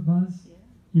 Remember Buzz? Yeah.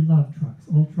 He loved trucks,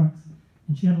 old trucks.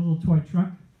 And she had a little toy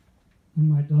truck. And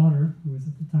my daughter, who was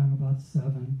at the time about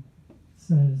 7,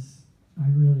 says, "I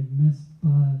really miss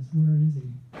Buzz. Where is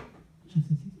he?" She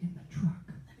says, "He's in the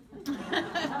truck."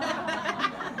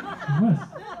 He was.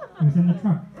 He was in the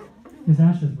truck. His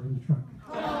ashes were in the truck.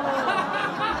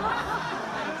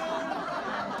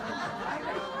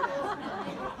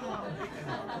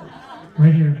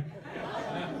 Right here.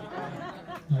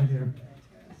 Right here.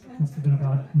 Must have been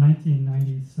about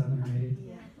 1997 or 8.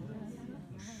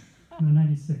 No,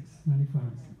 96, 95.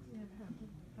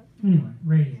 Anyway,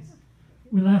 radiance.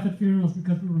 We laugh at funerals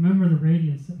because we remember the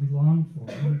radiance that we long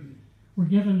for. We're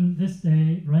given this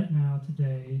day, right now,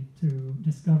 today, to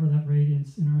discover that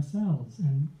radiance in ourselves.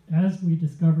 And as we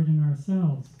discover it in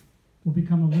ourselves, we'll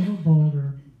become a little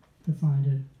bolder to find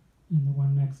it in the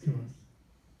one next to us.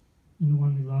 In the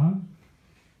one we love,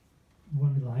 the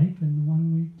one we like, and the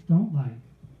one we don't like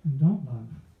and don't love.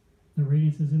 The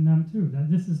radiance is in them too. That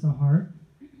this is the heart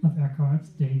of Eckhart's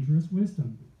dangerous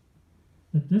wisdom.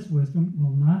 That this wisdom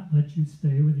will not let you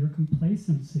stay with your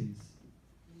complacencies,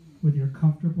 with your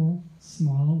comfortable,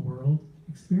 small world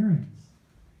experience.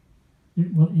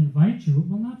 It will invite you, it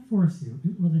will not force you,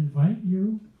 it will invite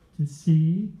you to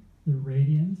see the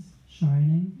radiance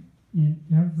shining in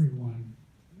everyone,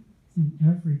 in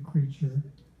every creature,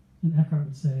 and Eckhart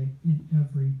would say, in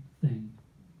everything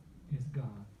is God.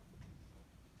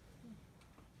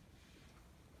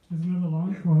 There's another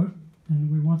long quote,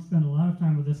 and we won't spend a lot of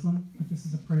time with this one, but this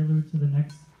is a prelude to the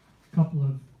next couple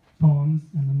of poems,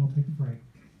 and then we'll take a break.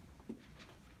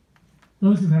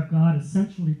 Those who have God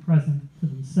essentially present to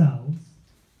themselves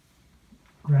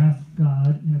grasp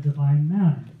God in a divine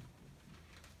manner,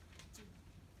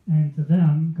 and to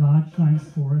them, God shines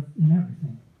forth in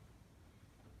everything.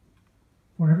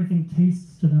 For everything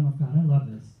tastes to them of God. I love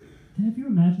this. Have you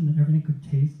imagined that everything could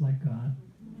taste like God?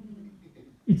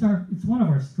 It's one of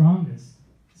our strongest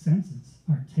senses.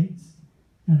 Our taste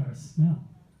and our smell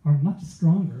are much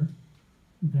stronger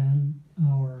than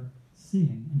our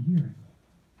seeing and hearing,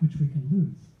 which we can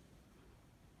lose.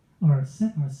 Our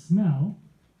smell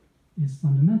is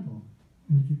fundamental.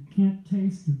 And if you can't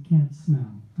taste, you can't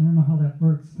smell. I don't know how that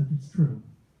works, but it's true.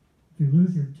 If you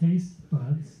lose your taste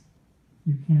buds,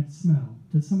 you can't smell.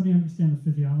 Does somebody understand the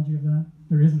physiology of that?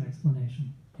 There is an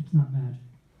explanation. It's not magic.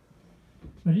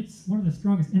 But it's one of the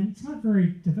strongest, and it's not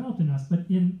very developed in us, but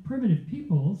in primitive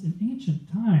peoples, in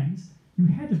ancient times, you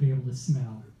had to be able to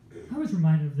smell. I was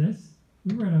reminded of this.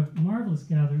 We were at a marvelous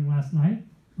gathering last night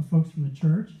of folks from the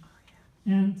church,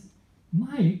 and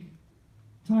Mike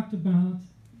talked about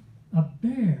a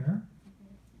bear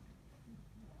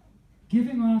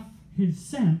giving off his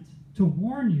scent to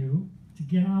warn you to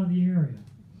get out of the area.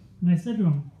 And I said to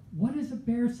him, "What does a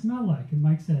bear smell like?" And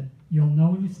Mike said, "You'll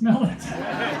know when you smell it."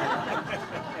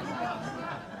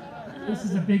 This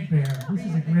is a big bear. This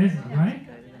is a grizzly, right?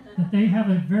 That they have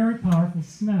a very powerful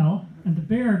smell, and the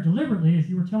bear deliberately, as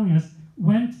you were telling us,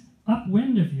 went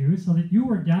upwind of you so that you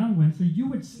were downwind, so you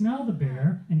would smell the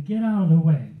bear and get out of the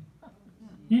way.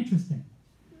 Interesting.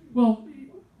 Well,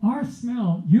 our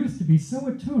smell used to be so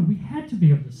attuned, we had to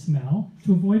be able to smell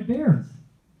to avoid bears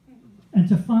and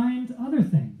to find other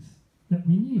things that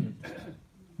we needed,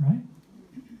 right?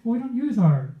 Well, we don't use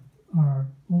our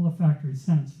olfactory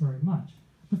sense very much.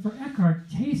 But for Eckhart,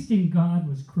 tasting God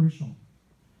was crucial.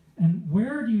 And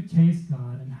where do you taste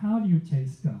God and how do you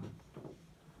taste God?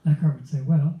 Eckhart would say,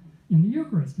 well, in the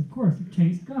Eucharist, of course, you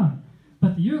taste God.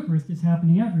 But the Eucharist is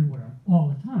happening everywhere, all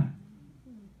the time.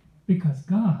 Because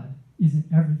God is in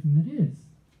everything that is.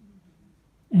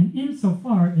 And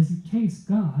insofar as you taste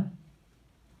God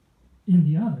in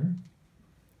the other,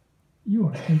 you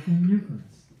are taking the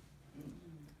Eucharist,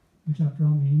 which after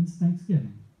all means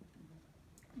thanksgiving.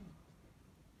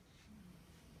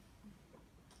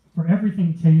 For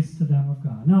everything tastes to them of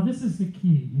God. Now this is the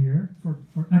key here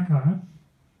for Eckhart.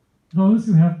 Those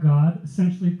who have God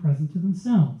essentially present to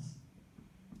themselves.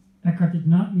 Eckhart did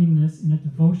not mean this in a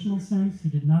devotional sense. He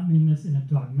did not mean this in a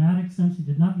dogmatic sense. He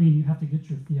did not mean you have to get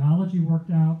your theology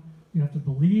worked out. You have to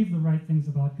believe the right things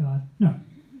about God. No.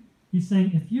 He's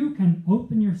saying if you can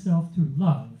open yourself to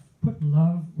love, put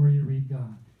love where you read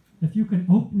God. If you can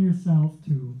open yourself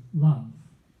to love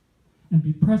and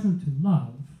be present to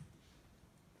love,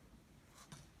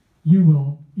 you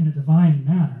will, in a divine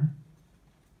manner,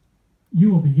 you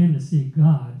will begin to see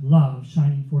God, love,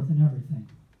 shining forth in everything.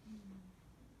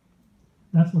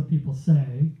 That's what people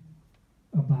say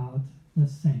about the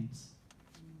saints.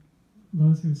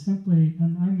 Those who simply,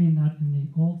 and I mean that in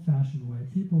the old-fashioned way,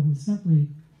 people who simply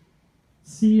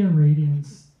see a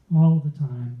radiance all the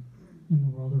time in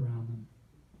the world around them.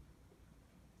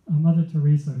 Mother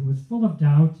Teresa, who was full of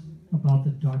doubt about the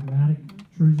dogmatic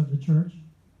truths of the church,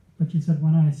 but she said,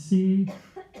 when I see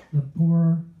the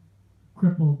poor,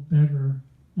 crippled beggar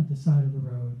at the side of the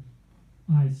road,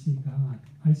 I see God.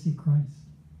 I see Christ.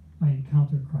 I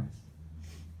encounter Christ.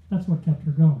 That's what kept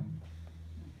her going.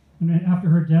 And after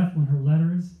her death, when her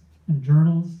letters and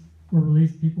journals were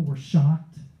released, people were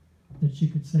shocked that she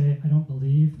could say, I don't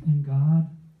believe in God.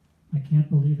 I can't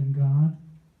believe in God.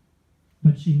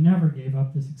 But she never gave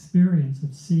up this experience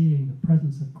of seeing the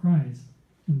presence of Christ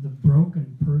in the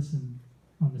broken person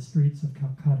on the streets of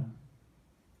Calcutta,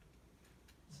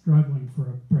 struggling for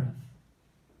a breath,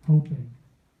 hoping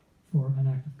for an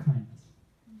act of kindness.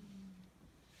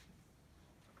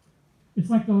 It's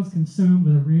like those consumed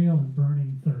with a real and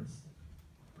burning thirst,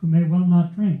 who may well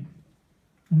not drink,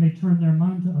 and may turn their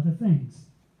mind to other things.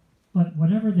 But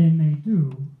whatever they may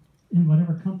do, in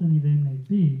whatever company they may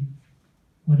be,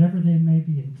 whatever they may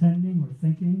be intending or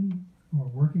thinking or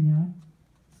working at,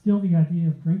 still the idea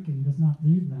of drinking does not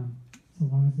leave them so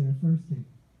long as they are thirsty.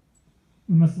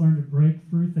 We must learn to break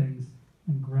through things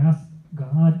and grasp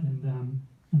God in them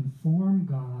and form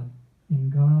God in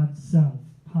God's self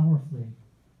powerfully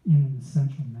in an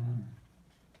essential manner.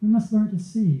 We must learn to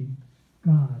see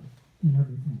God in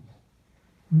everything.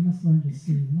 We must learn to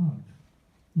see love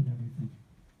in everything.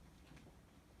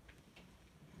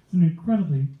 It's an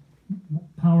incredibly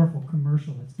powerful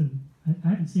commercial. I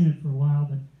haven't seen it for a while,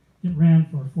 but it ran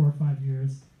for 4 or 5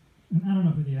 years. And I don't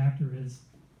know who the actor is,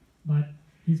 but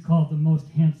he's called the most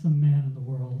handsome man in the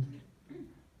world.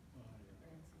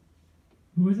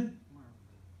 Who is it?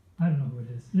 I don't know who it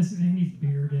is. And he's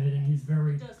bearded, and he's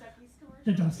very...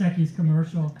 The Dos Equis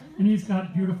commercial. And he's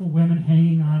got beautiful women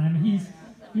hanging on him. He's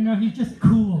just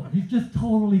cool. He's just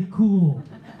totally cool.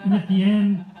 And at the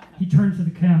end, he turns to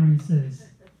the camera and he says,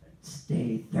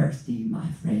 "Stay thirsty, my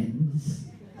friends."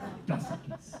 Dos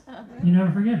Equis. You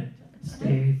never forget it.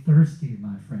 Stay thirsty,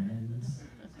 my friends.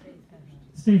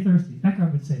 Stay thirsty.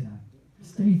 Eckhart would say that.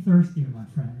 Stay thirsty, my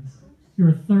friends.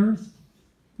 Your thirst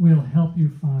will help you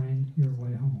find your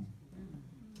way home.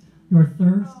 Your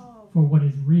thirst for what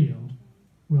is real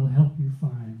will help you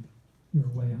find your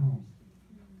way home.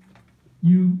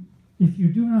 If you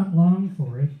do not long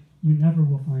for it, you never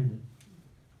will find it.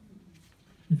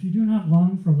 If you do not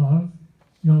long for love,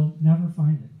 you'll never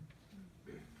find it.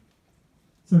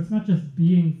 So it's not just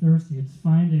being thirsty, it's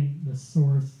finding the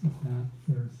source of that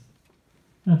thirst.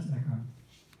 That's Eckhart.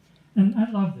 And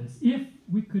I love this. If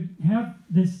we could have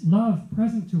this love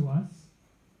present to us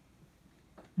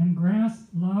and grasp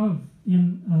love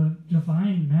in a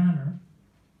divine manner,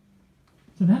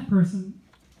 to that person,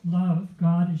 love,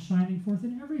 God, is shining forth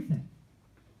in everything.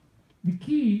 The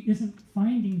key isn't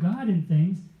finding God in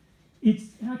things,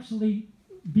 it's actually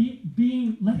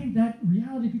letting that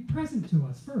reality be present to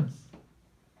us first.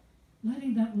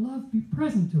 Letting that love be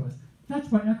present to us.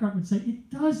 That's why Eckhart would say it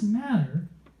does matter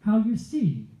how you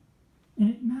see, and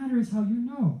it matters how you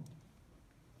know,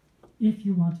 if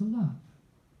you want to love.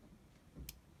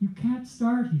 You can't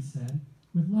start, he said,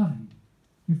 with loving.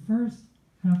 You first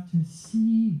have to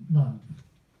see love,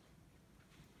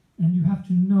 and you have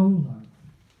to know love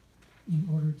in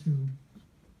order to,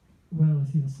 well, as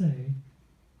he'll say,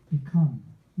 become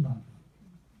love.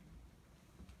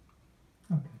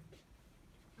 Okay,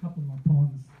 a couple more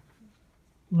poems.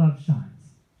 Love shines.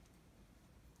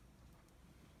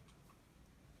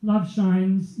 Love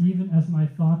shines even as my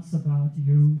thoughts about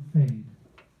you fade.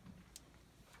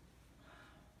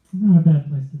 Not a bad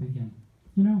place to begin.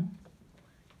 You know,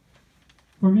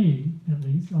 for me, at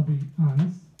least, I'll be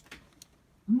honest,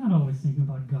 I'm not always thinking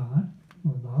about God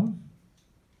or love.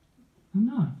 I'm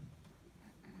not.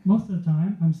 Most of the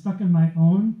time, I'm stuck in my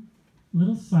own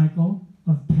little cycle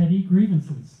of petty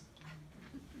grievances.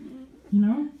 You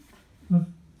know, of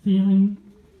feeling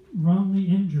wrongly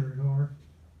injured or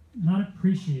not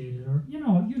appreciated, or you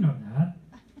know that.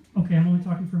 Okay, I'm only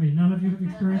talking for me. None of you have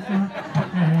experienced that?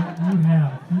 Okay, you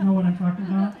have. You know what I'm talking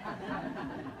about?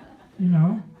 You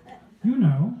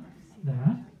know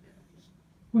that.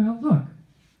 Well, look,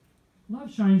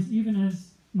 love shines even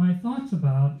as my thoughts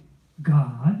about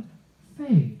God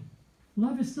fade.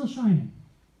 Love is still shining.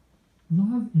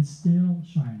 Love is still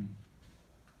shining.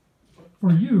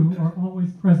 For you are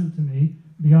always present to me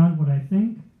beyond what I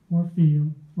think or feel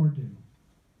or do.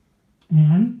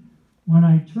 And when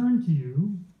I turn to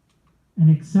you and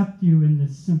accept you in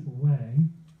this simple way,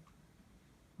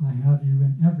 I have you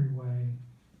in every way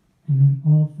and in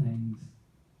all things,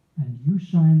 and you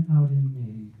shine out in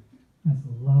me as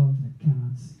a love that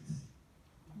cannot cease.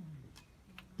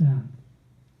 That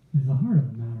is the heart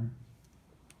of the matter.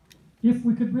 If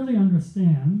we could really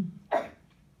understand,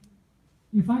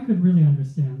 if I could really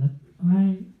understand that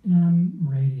I am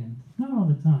radiant, not all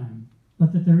the time,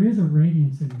 but that there is a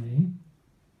radiance in me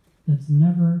that's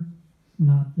never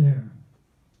not there.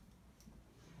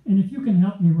 And if you can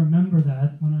help me remember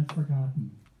that when I've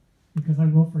forgotten, because I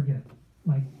will forget,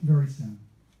 like very soon,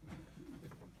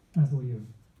 as will you,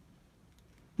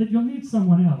 that you'll need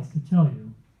someone else to tell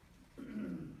you,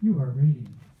 you are radiant.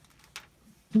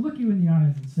 To look you in the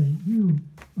eyes and say, you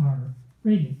are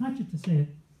radiant. Not just to say it,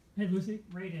 hey Lucy,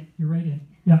 radiant, you're radiant.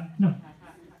 Yeah, no.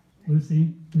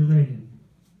 Lucy, you're radiant.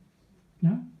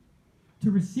 No?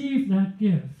 To receive that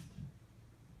gift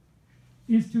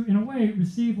is to, in a way,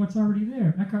 receive what's already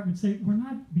there. Eckhart would say, we're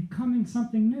not becoming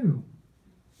something new.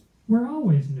 We're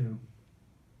always new.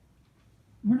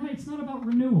 It's not about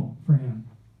renewal for him.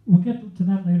 We'll get to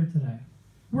that later today.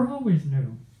 We're always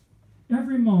new.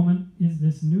 Every moment is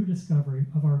this new discovery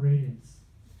of our radiance.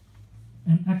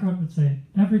 And Eckhart would say,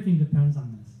 everything depends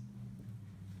on this.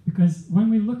 Because when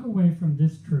we look away from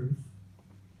this truth,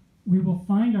 we will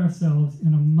find ourselves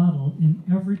in a muddle in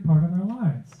every part of our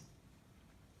lives.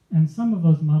 And some of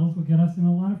those muddles will get us in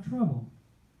a lot of trouble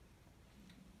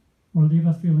or leave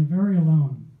us feeling very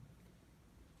alone.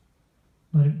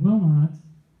 But it will not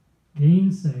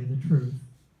gainsay the truth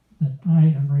that I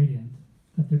am radiant,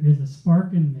 that there is a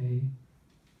spark in me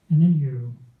and in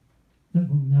you that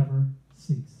will never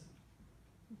cease.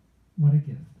 What a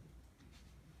gift.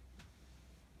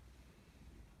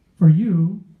 For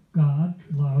you, God,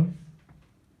 love,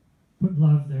 put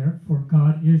love there, for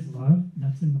God is love.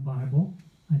 That's in the Bible.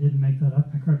 I didn't make that up.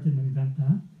 Eckhart didn't invent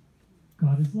that.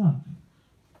 God is love.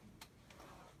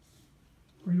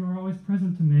 For you are always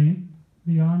present to me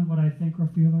beyond what I think or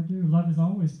feel or do. Love is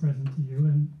always present to you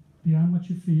and beyond what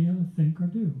you feel or think or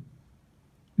do.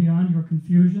 Beyond your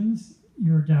confusions,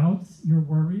 your doubts, your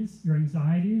worries, your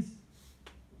anxieties,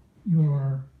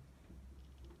 your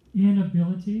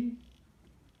inability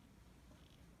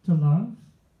to love,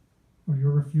 or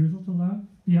your refusal to love.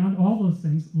 Beyond all those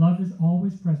things, love is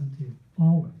always present to you.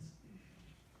 Always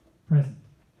present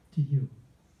to you.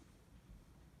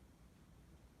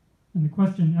 And the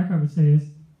question Eckhart would say is,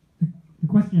 the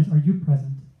question is, are you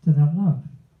present to that love,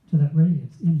 to that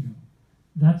radiance in you?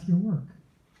 That's your work.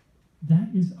 That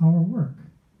is our work,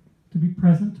 to be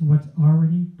present to what's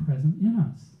already present in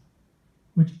us,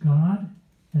 which God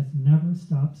has never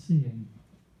stopped seeing,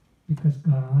 because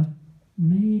God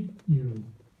made you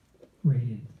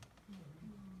radiant.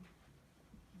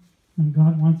 And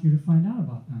God wants you to find out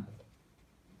about that.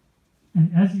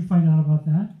 And as you find out about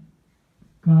that,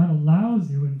 God allows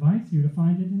you, invites you to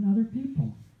find it in other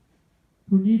people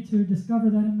who need to discover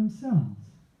that in themselves,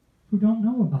 who don't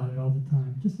know about it all the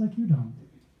time, just like you don't,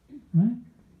 right?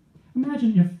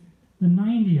 Imagine if the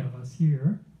 90 of us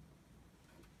here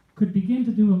could begin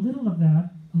to do a little of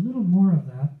that, a little more of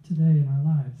that today in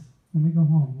our lives, when we go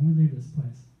home, when we leave this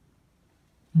place,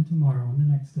 and tomorrow and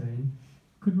the next day, and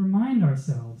could remind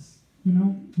ourselves, you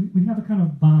know, we have a kind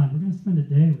of bond. We're going to spend a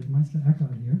day with Meister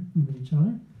Eckhart here and with each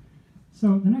other.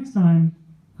 So the next time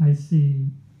I see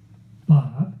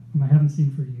Bob, whom I haven't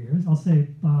seen for years, I'll say,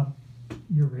 Bob,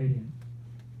 you're radiant.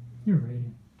 You're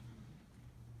radiant.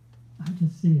 I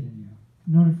just see it in you.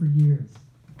 I've known it for years.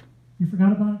 You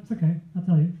forgot about it? It's okay. I'll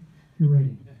tell you. You're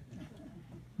radiant.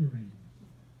 You're radiant.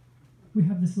 We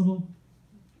have this little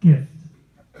gift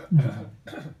now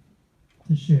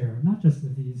to share, not just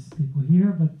with these people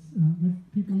here, but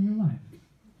with people in your life.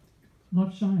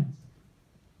 Love shines.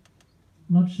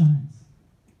 Love shines.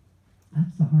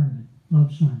 That's the heart of it.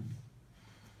 Love shines.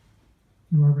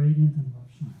 You are radiant and love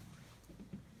shines.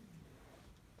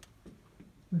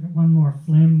 Look at one more.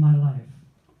 Flame my life.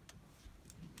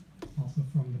 Also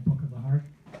from the Book of the Heart.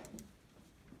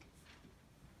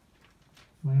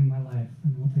 Flame my life,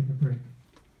 and we'll take a break.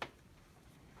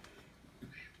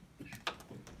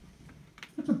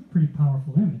 That's a pretty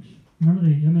powerful image. Remember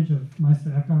the image of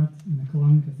Meister Eckhart in the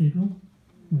Cologne Cathedral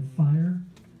with fire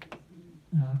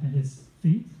at his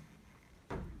feet?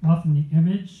 Often the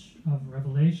image of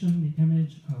Revelation, the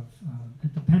image of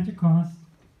at the Pentecost,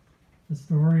 the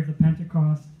story of the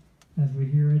Pentecost, as we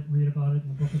hear it, read about it in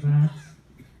the Book of Acts.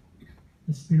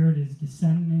 The Spirit is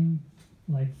descending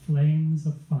like flames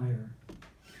of fire.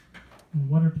 And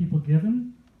what are people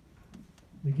given?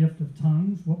 The gift of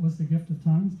tongues. What was the gift of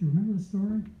tongues? Do you remember the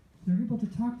story? They're able to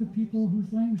talk to people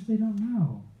whose language they don't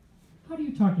know. How do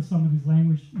you talk to someone whose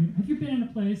language... Have you been in a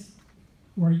place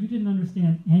where you didn't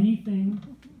understand anything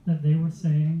that they were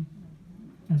saying,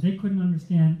 and they couldn't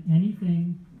understand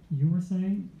anything you were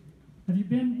saying? Have you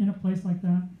been in a place like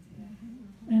that?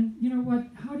 And you know what?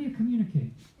 How do you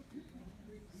communicate?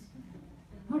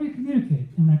 How do you communicate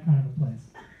in that kind of a place?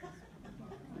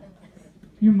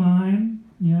 You mime,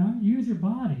 yeah, you use your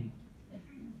body.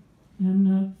 And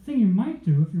the thing you might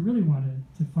do if you really wanted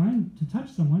to touch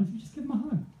someone is you just give them a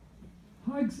hug.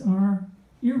 Hugs are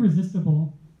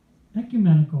irresistible,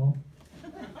 ecumenical,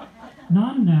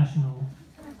 non-national,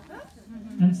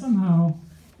 and somehow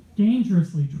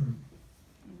dangerously true.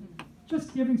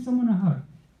 Just giving someone a hug.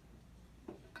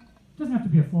 It doesn't have to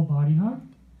be a full body hug,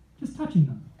 just touching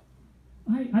them.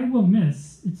 I will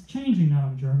miss, it's changing now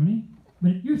in Germany,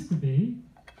 but it used to be,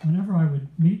 whenever I would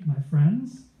meet my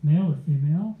friends, male or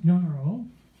female, young or old,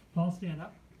 Paul, stand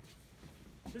up.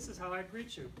 This is how I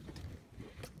greet you.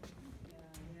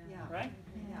 Yeah. Right?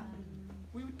 Yeah.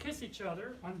 We would kiss each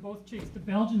other on both cheeks. The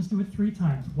Belgians do it 3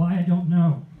 times. Why, I don't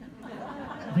know.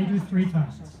 They do 3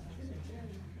 times.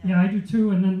 Yeah, I do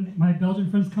 2, and then my Belgian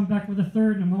friends come back with a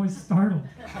 3rd, and I'm always startled.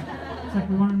 It's like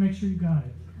we want to make sure you got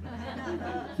it.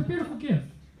 It's a beautiful gift.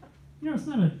 You know, it's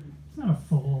not a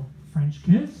full French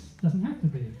kiss. Doesn't have to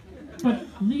be. But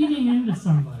leaning into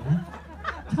somebody,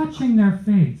 touching their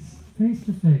face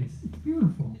to face, it's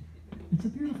beautiful. It's a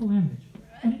beautiful image.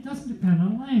 And it doesn't depend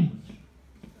on language.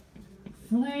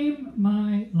 Flame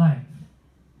my life.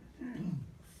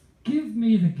 Give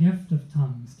me the gift of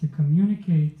tongues to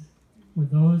communicate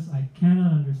with those I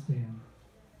cannot understand.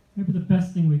 Maybe the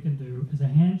best thing we can do is a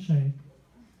handshake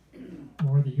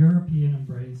or the European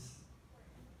embrace,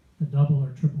 the double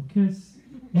or triple kiss,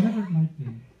 whatever it might be.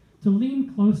 To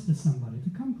lean close to somebody, to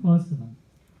come close to them.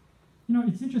 You know,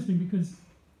 it's interesting because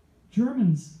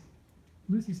Germans,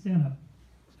 Lucy, stand up.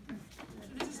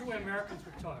 This is the way Americans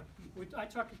would talk. I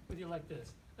talk with you like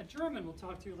this. A German will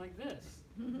talk to you like this.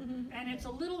 And it's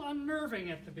a little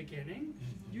unnerving at the beginning.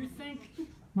 You think,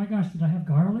 my gosh, did I have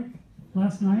garlic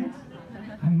last night?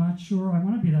 I'm not sure I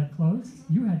want to be that close.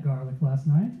 You had garlic last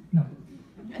night? No.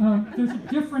 There's a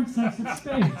different sense of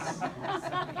space.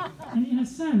 And in a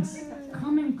sense,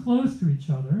 coming close to each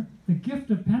other, the gift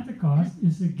of Pentecost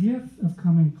is the gift of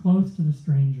coming close to the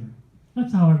stranger.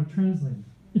 That's how I would translate it.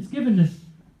 It's given this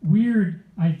weird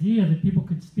idea that people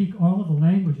could speak all of the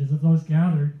languages of those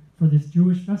gathered for this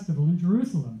Jewish festival in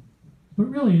Jerusalem. But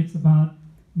really, it's about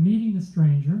meeting the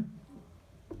stranger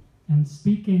and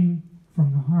speaking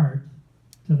from the heart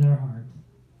to their heart.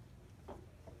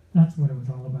 That's what it was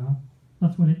all about.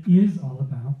 That's what it is all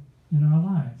about in our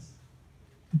lives.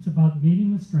 It's about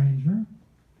meeting the stranger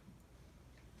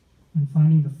and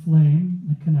finding the flame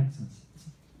that connects us.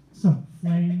 So,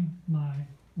 flame my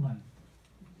life.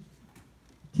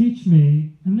 Teach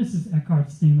me, and this is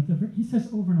Eckhart's theme, he says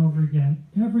over and over again,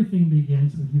 everything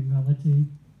begins with humility.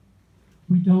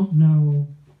 We don't know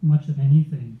much of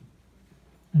anything,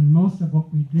 and most of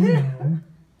what we do know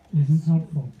isn't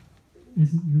helpful,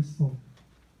 isn't useful.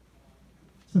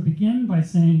 So begin by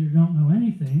saying you don't know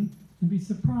anything, and be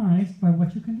surprised by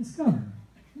what you can discover.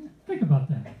 Think about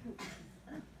that.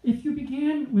 If you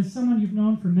began with someone you've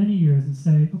known for many years and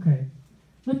say, okay,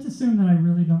 let's assume that I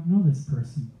really don't know this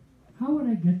person. How would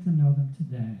I get to know them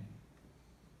today?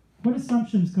 What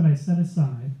assumptions could I set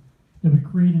aside that would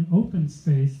create an open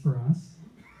space for us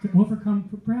to overcome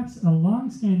perhaps a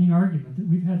long-standing argument that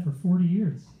we've had for 40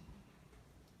 years?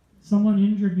 Someone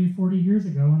injured me 40 years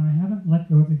ago and I haven't let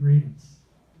go of the grievance.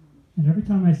 And every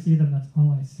time I see them, that's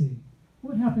all I see.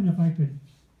 What would happen if I could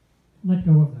let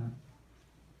go of that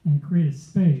and create a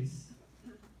space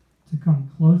to come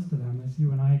close to them as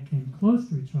you and I came close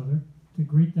to each other to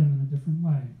greet them in a different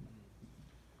way?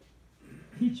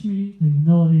 Teach me the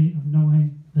humility of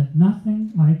knowing that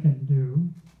nothing I can do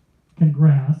can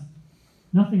grasp,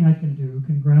 nothing I can do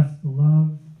can grasp the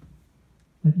love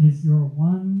that is your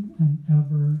one and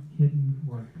ever hidden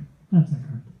work. That's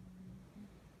Eckhart.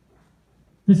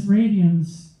 This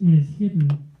radiance is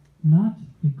hidden not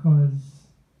because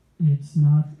it's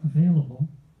not available,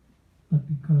 but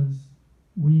because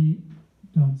we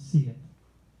don't see it.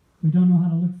 We don't know how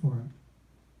to look for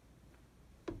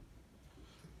it.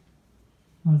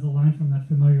 That was a line from that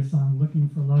familiar song, looking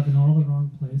for love in all the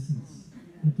wrong places.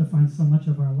 It defines so much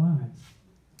of our lives.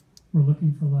 We're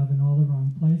looking for love in all the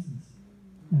wrong places,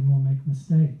 and we'll make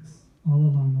mistakes all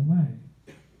along the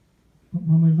way. But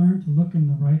when we learn to look in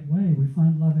the right way, we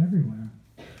find love everywhere.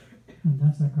 And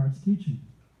that's Eckhart's teaching.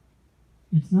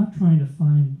 It's not trying to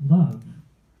find love,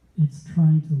 it's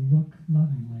trying to look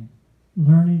lovingly.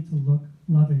 Learning to look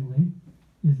lovingly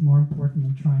is more important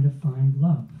than trying to find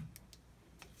love.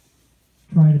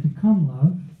 Try to become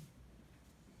love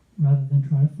rather than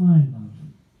try to find love.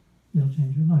 It'll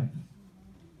change your life.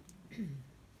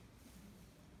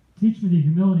 Teach me the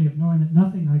humility of knowing that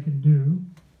nothing I can do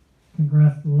can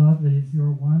grasp the love that is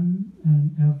your one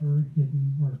and ever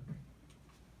hidden work.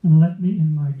 And let me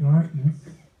in my darkness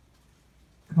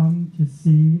come to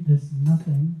see this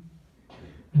nothing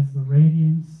as the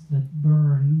radiance that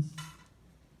burns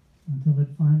until it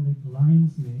finally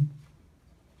blinds me,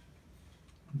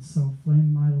 and so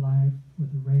flame my life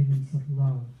with the radiance of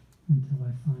love until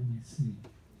I finally see.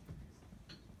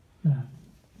 That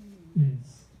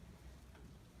is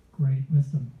great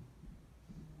wisdom.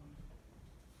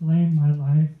 Flame my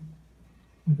life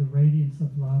with the radiance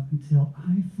of love until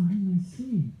I finally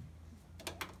see.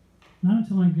 Not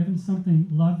until I'm given something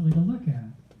lovely to look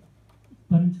at,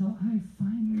 but until I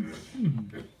finally see.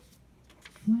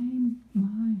 Flame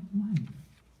my life.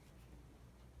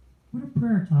 What a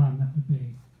prayer time that would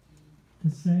be,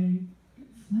 to say,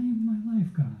 flame my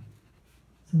life, God,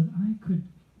 so that I could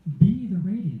be the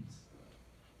radiance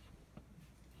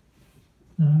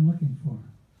that I'm looking for.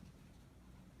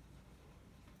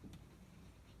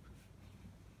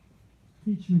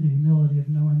 Teach me the humility of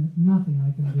knowing that nothing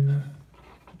I can do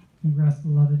can grasp the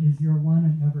love that is your one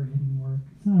and ever hidden work.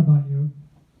 It's not about you.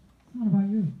 It's not about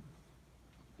you.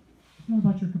 It's not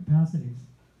about your capacities.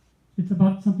 It's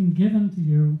about something given to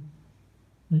you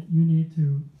that you need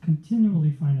to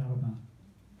continually find out about.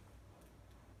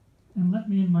 And let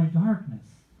me in my darkness,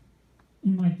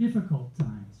 in my difficult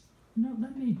times,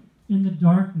 let me in the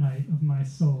dark night of my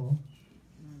soul,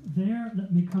 there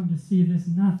let me come to see this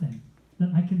nothing,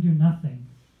 that I can do nothing.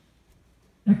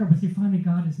 Eckhart would say, finally,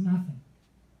 God is nothing.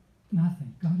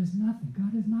 Nothing. God is nothing.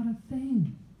 God is not a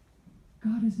thing.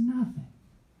 God is nothing.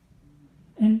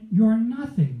 And your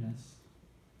nothingness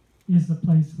is the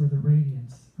place where the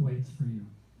radiance waits for you.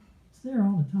 It's there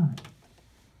all the time.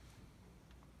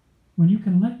 When you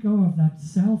can let go of that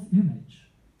self-image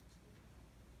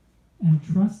and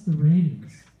trust the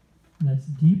radiance that's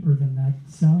deeper than that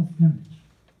self-image,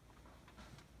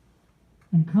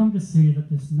 and come to see that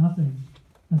this nothing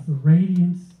as the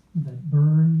radiance that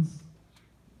burns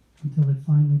until it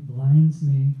finally blinds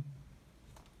me,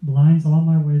 blinds all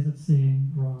my ways of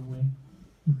seeing wrongly,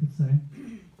 you could say.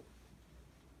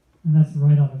 And that's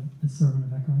right out of the Sermon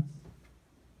of Eckhart.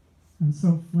 And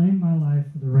so flame my life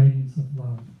with the radiance of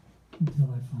love until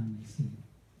I finally see.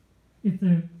 If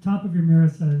the top of your mirror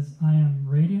says, I am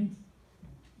radiant,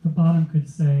 the bottom could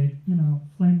say,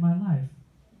 flame my life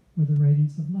with the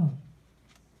radiance of love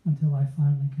until I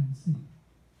finally can see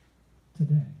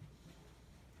today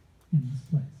in this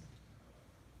place,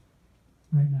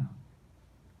 right now.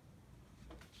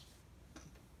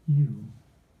 You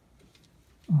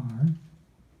are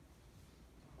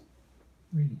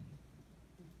radiant.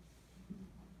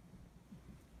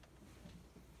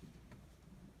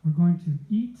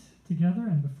 together.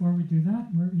 And before we do that,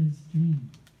 where is Jean?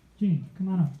 Jean, come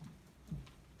on up.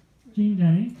 Jean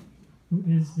Denny, who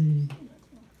is the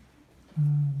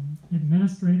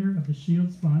administrator of the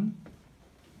Shields Fund,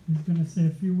 is going to say a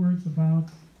few words about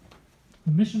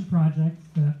the mission project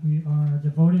that we are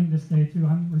devoting this day to.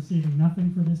 I'm receiving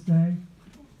nothing for this day.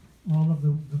 All of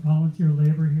the volunteer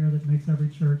labor here that makes every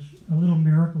church a little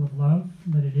miracle of love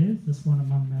that it is, this one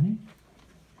among many.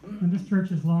 And this church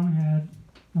has long had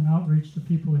an outreach to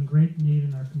people in great need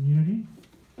in our community.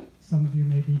 Some of you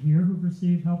may be here who've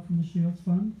received help from the Shields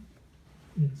Fund.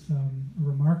 It's a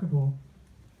remarkable,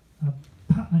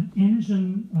 an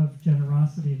engine of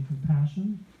generosity and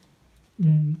compassion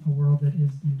in a world that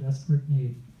is in desperate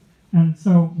need. And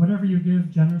so whatever you give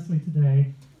generously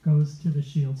today goes to the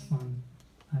Shields Fund.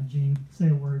 Jean, say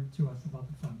a word to us about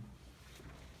the fund.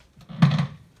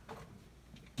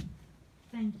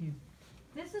 Thank you.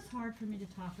 This is hard for me to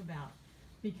talk about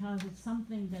because it's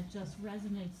something that just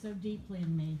resonates so deeply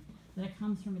in me that it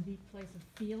comes from a deep place of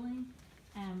feeling.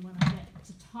 And when I get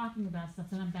to talking about stuff,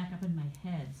 then I'm back up in my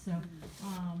head. So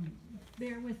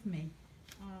bear with me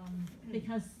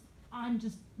because I'm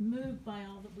just moved by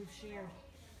all that we've shared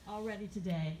already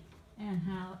today and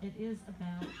how it is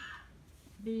about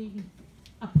being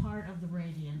a part of the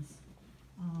radiance.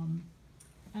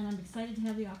 And I'm excited to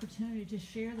have the opportunity to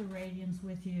share the radiance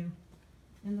with you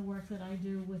in the work that I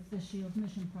do with the Shields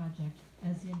Mission Project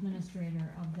as the administrator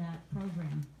of that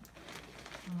program.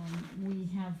 We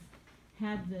have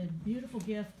had the beautiful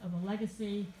gift of a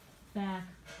legacy back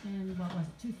in,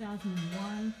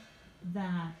 2001,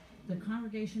 that the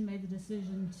congregation made the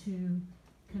decision to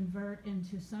convert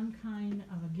into some kind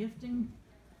of a gifting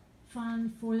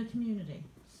fund for the community.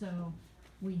 So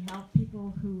we help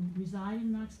people who reside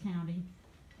in Knox County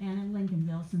and in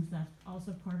Lincolnville, since that's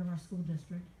also part of our school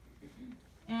district.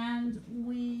 And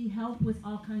we help with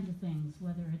all kinds of things,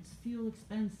 whether it's fuel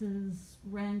expenses,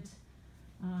 rent,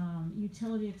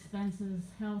 utility expenses,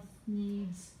 health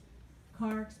needs,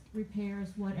 car repairs,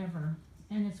 whatever.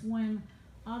 And it's when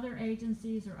other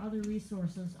agencies or other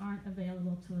resources aren't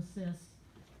available to assist,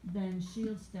 then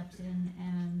Shields steps in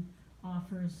and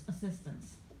offers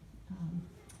assistance.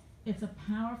 It's a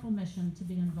powerful mission to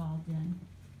be involved in,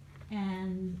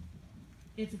 and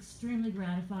it's extremely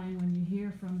gratifying when you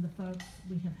hear from the folks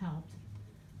we have helped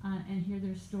and hear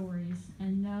their stories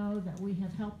and know that we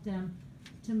have helped them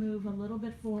to move a little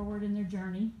bit forward in their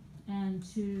journey and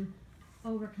to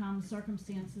overcome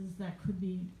circumstances that could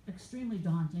be extremely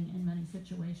daunting in many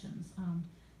situations.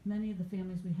 Many of the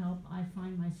families we help, I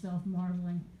find myself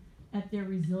marveling at their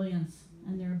resilience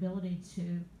and their ability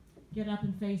to get up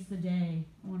and face the day.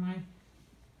 When I,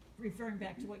 referring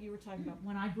back to what you were talking about,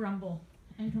 when I grumble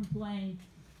and complain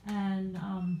and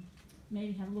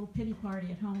maybe have a little pity party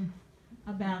at home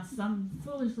about some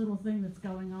foolish little thing that's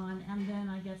going on, and then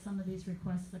I get some of these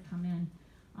requests that come in.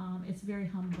 It's very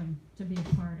humbling to be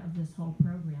a part of this whole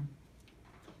program.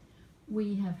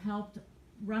 We have helped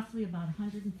roughly about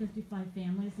 155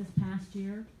 families this past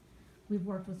year. We've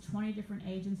worked with 20 different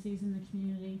agencies in the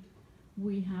community.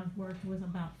 We have worked with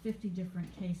about 50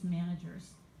 different case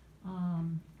managers.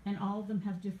 And all of them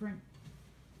have different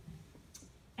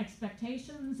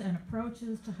expectations and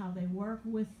approaches to how they work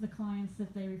with the clients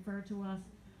that they refer to us,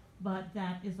 but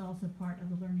that is also part of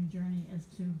the learning journey, is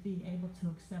to be able to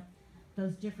accept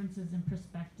those differences in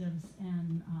perspectives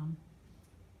and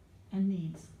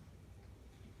needs.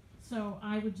 So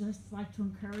I would just like to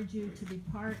encourage you to be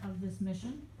part of this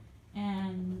mission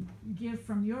and give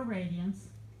from your radiance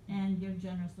and give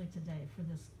generously today for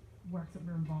this work that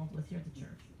we're involved with here at the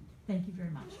church. Thank you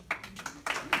very much.